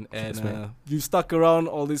again. And Cheers, man. you've stuck around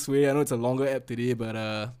all this way. I know it's a longer app today,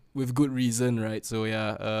 but with good reason, right? So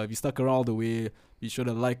yeah, if you stuck around all the way, be sure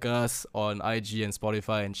to like us on IG and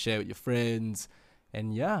Spotify and share with your friends.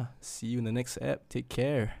 And yeah, see you in the next app. Take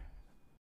care.